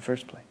be in the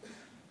first place.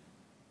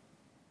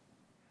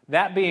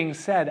 That being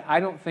said, I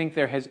don't think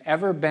there has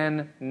ever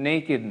been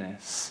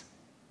nakedness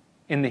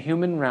in the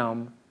human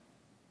realm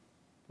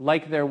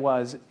like there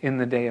was in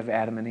the day of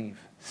Adam and Eve,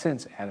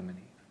 since Adam and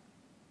Eve.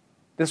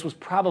 This was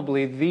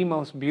probably the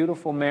most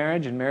beautiful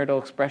marriage and marital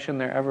expression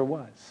there ever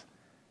was.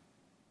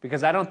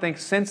 Because I don't think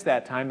since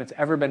that time it's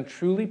ever been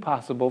truly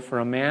possible for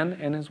a man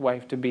and his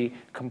wife to be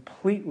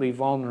completely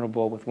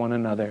vulnerable with one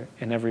another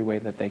in every way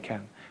that they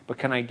can. But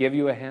can I give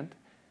you a hint?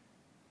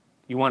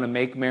 You want to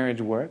make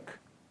marriage work?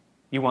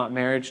 You want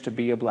marriage to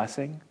be a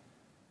blessing?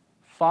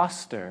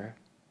 Foster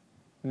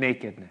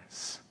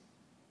nakedness.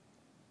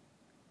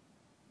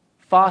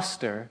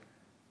 Foster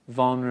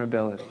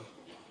vulnerability.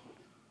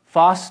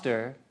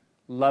 Foster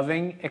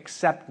loving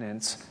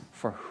acceptance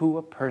for who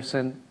a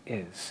person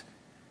is.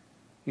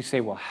 You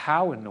say, well,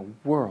 how in the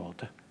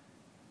world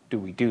do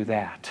we do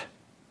that?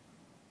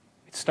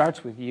 It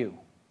starts with you.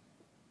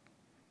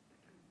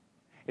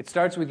 It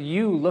starts with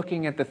you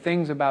looking at the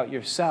things about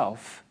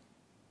yourself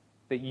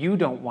that you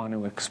don't want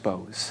to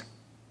expose,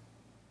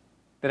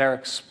 that are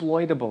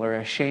exploitable or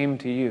a shame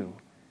to you,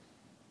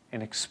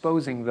 and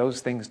exposing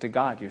those things to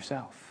God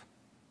yourself.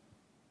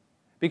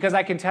 Because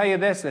I can tell you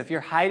this, if you're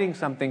hiding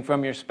something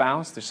from your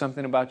spouse, there's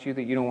something about you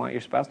that you don't want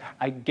your spouse,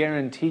 I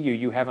guarantee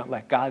you haven't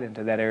let God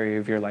into that area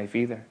of your life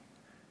either.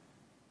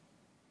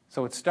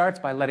 So it starts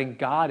by letting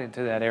God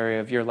into that area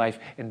of your life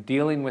and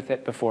dealing with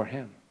it before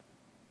Him.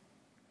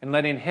 And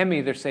letting Him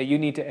either say, you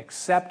need to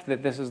accept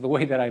that this is the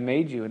way that I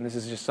made you and this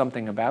is just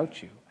something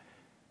about you.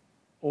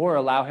 Or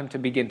allow Him to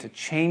begin to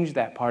change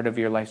that part of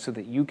your life so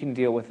that you can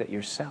deal with it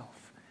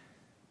yourself.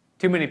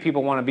 Too many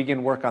people want to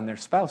begin work on their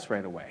spouse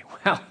right away.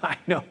 Well, I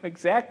know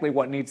exactly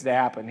what needs to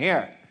happen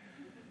here.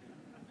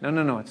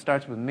 No, it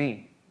starts with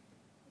me.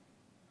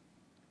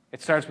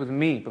 It starts with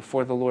me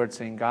before the Lord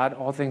saying, God,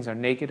 all things are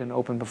naked and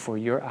open before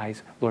your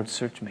eyes. Lord,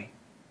 search me.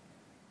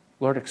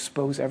 Lord,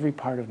 expose every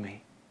part of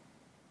me.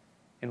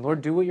 And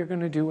Lord, do what you're going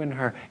to do in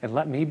her, and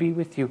let me be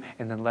with you,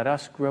 and then let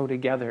us grow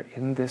together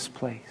in this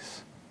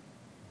place.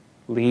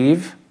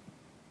 Leave,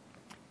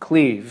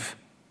 cleave,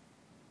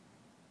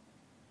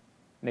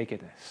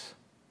 nakedness,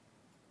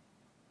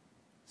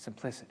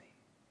 simplicity.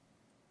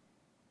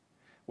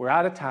 We're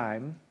out of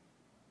time.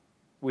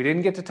 We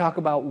didn't get to talk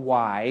about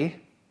why,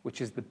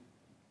 which is the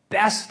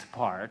best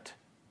part.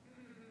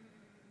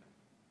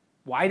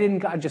 Why didn't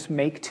God just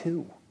make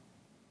two?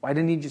 Why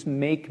didn't He just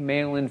make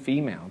male and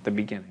female at the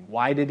beginning?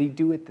 Why did He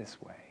do it this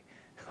way?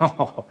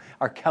 Oh,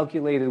 our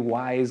calculated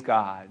wise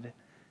God.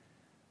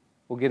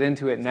 We'll get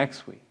into it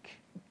next week.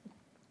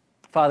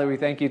 Father, we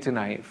thank you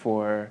tonight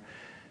for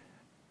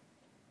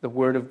the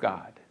Word of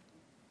God.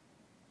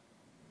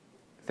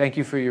 Thank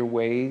you for your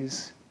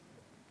ways.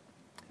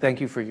 Thank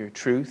you for your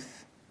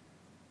truth.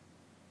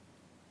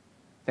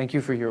 Thank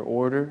you for your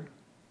order.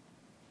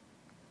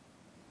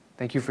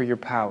 Thank you for your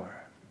power.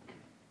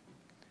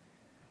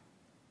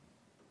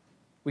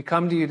 We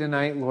come to you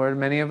tonight, Lord,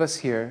 many of us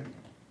here,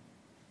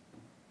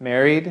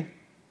 married,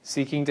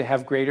 seeking to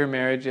have greater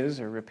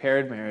marriages or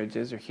repaired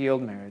marriages or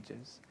healed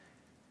marriages.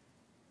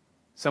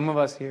 Some of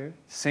us here,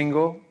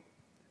 single,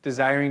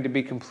 desiring to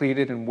be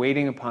completed and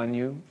waiting upon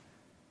you.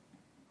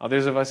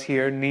 Others of us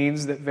here,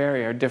 needs that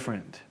vary are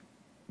different.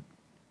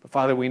 But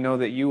Father, we know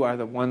that you are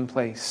the one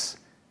place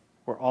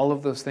where all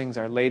of those things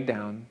are laid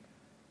down,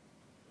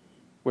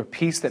 where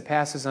peace that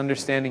passes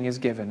understanding is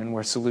given, and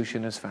where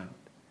solution is found.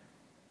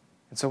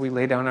 And so we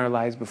lay down our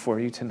lives before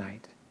you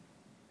tonight.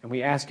 And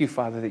we ask you,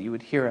 Father, that you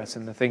would hear us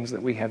in the things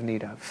that we have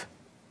need of,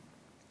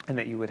 and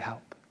that you would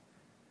help.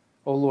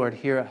 Oh Lord,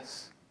 hear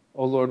us.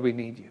 Oh Lord, we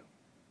need you.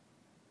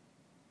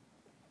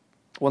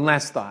 One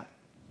last thought.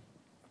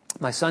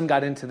 My son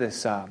got into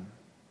this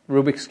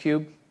Rubik's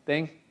Cube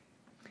thing,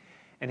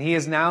 and he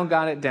has now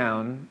got it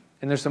down,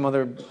 and there's some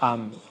other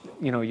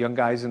young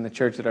guys in the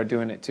church that are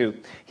doing it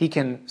too. He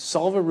can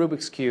solve a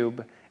Rubik's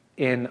Cube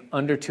in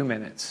under 2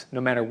 minutes,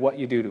 no matter what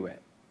you do to it.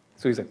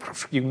 So he's like,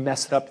 you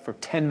mess it up for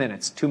 10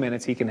 minutes, 2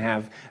 minutes, he can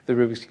have the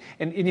Rubik's Cube.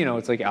 And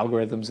it's like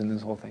algorithms and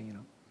this whole thing,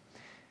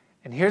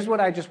 And here's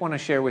what I just want to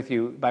share with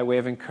you by way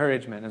of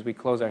encouragement as we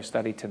close our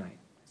study tonight.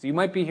 So you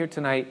might be here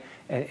tonight,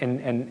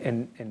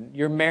 and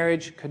your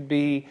marriage could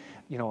be,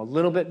 a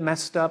little bit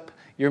messed up.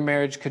 Your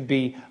marriage could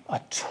be a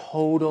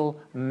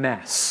total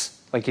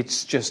mess. Like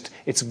it's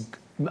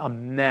a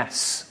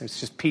mess.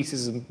 It's just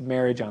pieces of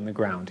marriage on the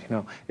ground,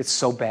 It's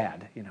so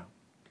bad,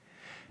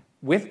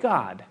 With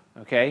God,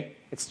 okay,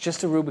 it's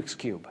just a Rubik's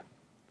Cube.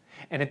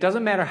 And it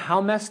doesn't matter how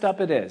messed up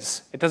it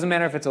is. It doesn't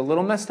matter if it's a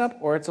little messed up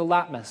or it's a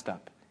lot messed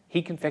up.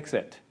 He can fix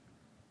it.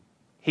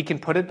 He can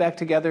put it back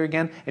together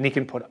again, and he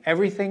can put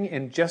everything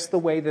in just the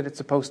way that it's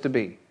supposed to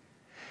be.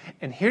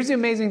 And here's the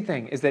amazing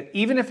thing, is that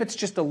even if it's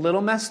just a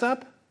little messed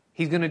up,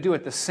 he's going to do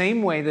it the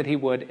same way that he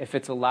would if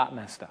it's a lot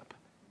messed up.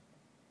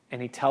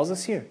 And he tells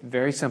us here,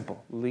 very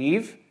simple,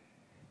 leave,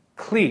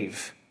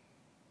 cleave,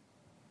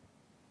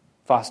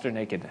 foster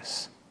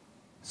nakedness.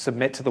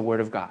 Submit to the Word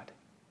of God.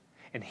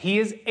 And He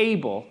is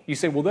able, you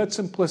say, well, that's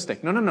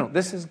simplistic. No.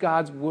 This is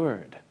God's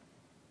Word.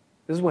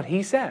 This is what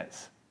He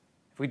says.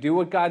 If we do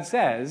what God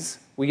says,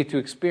 we get to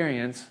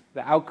experience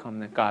the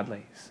outcome that God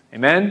lays.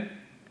 Amen?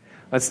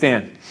 Let's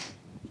stand.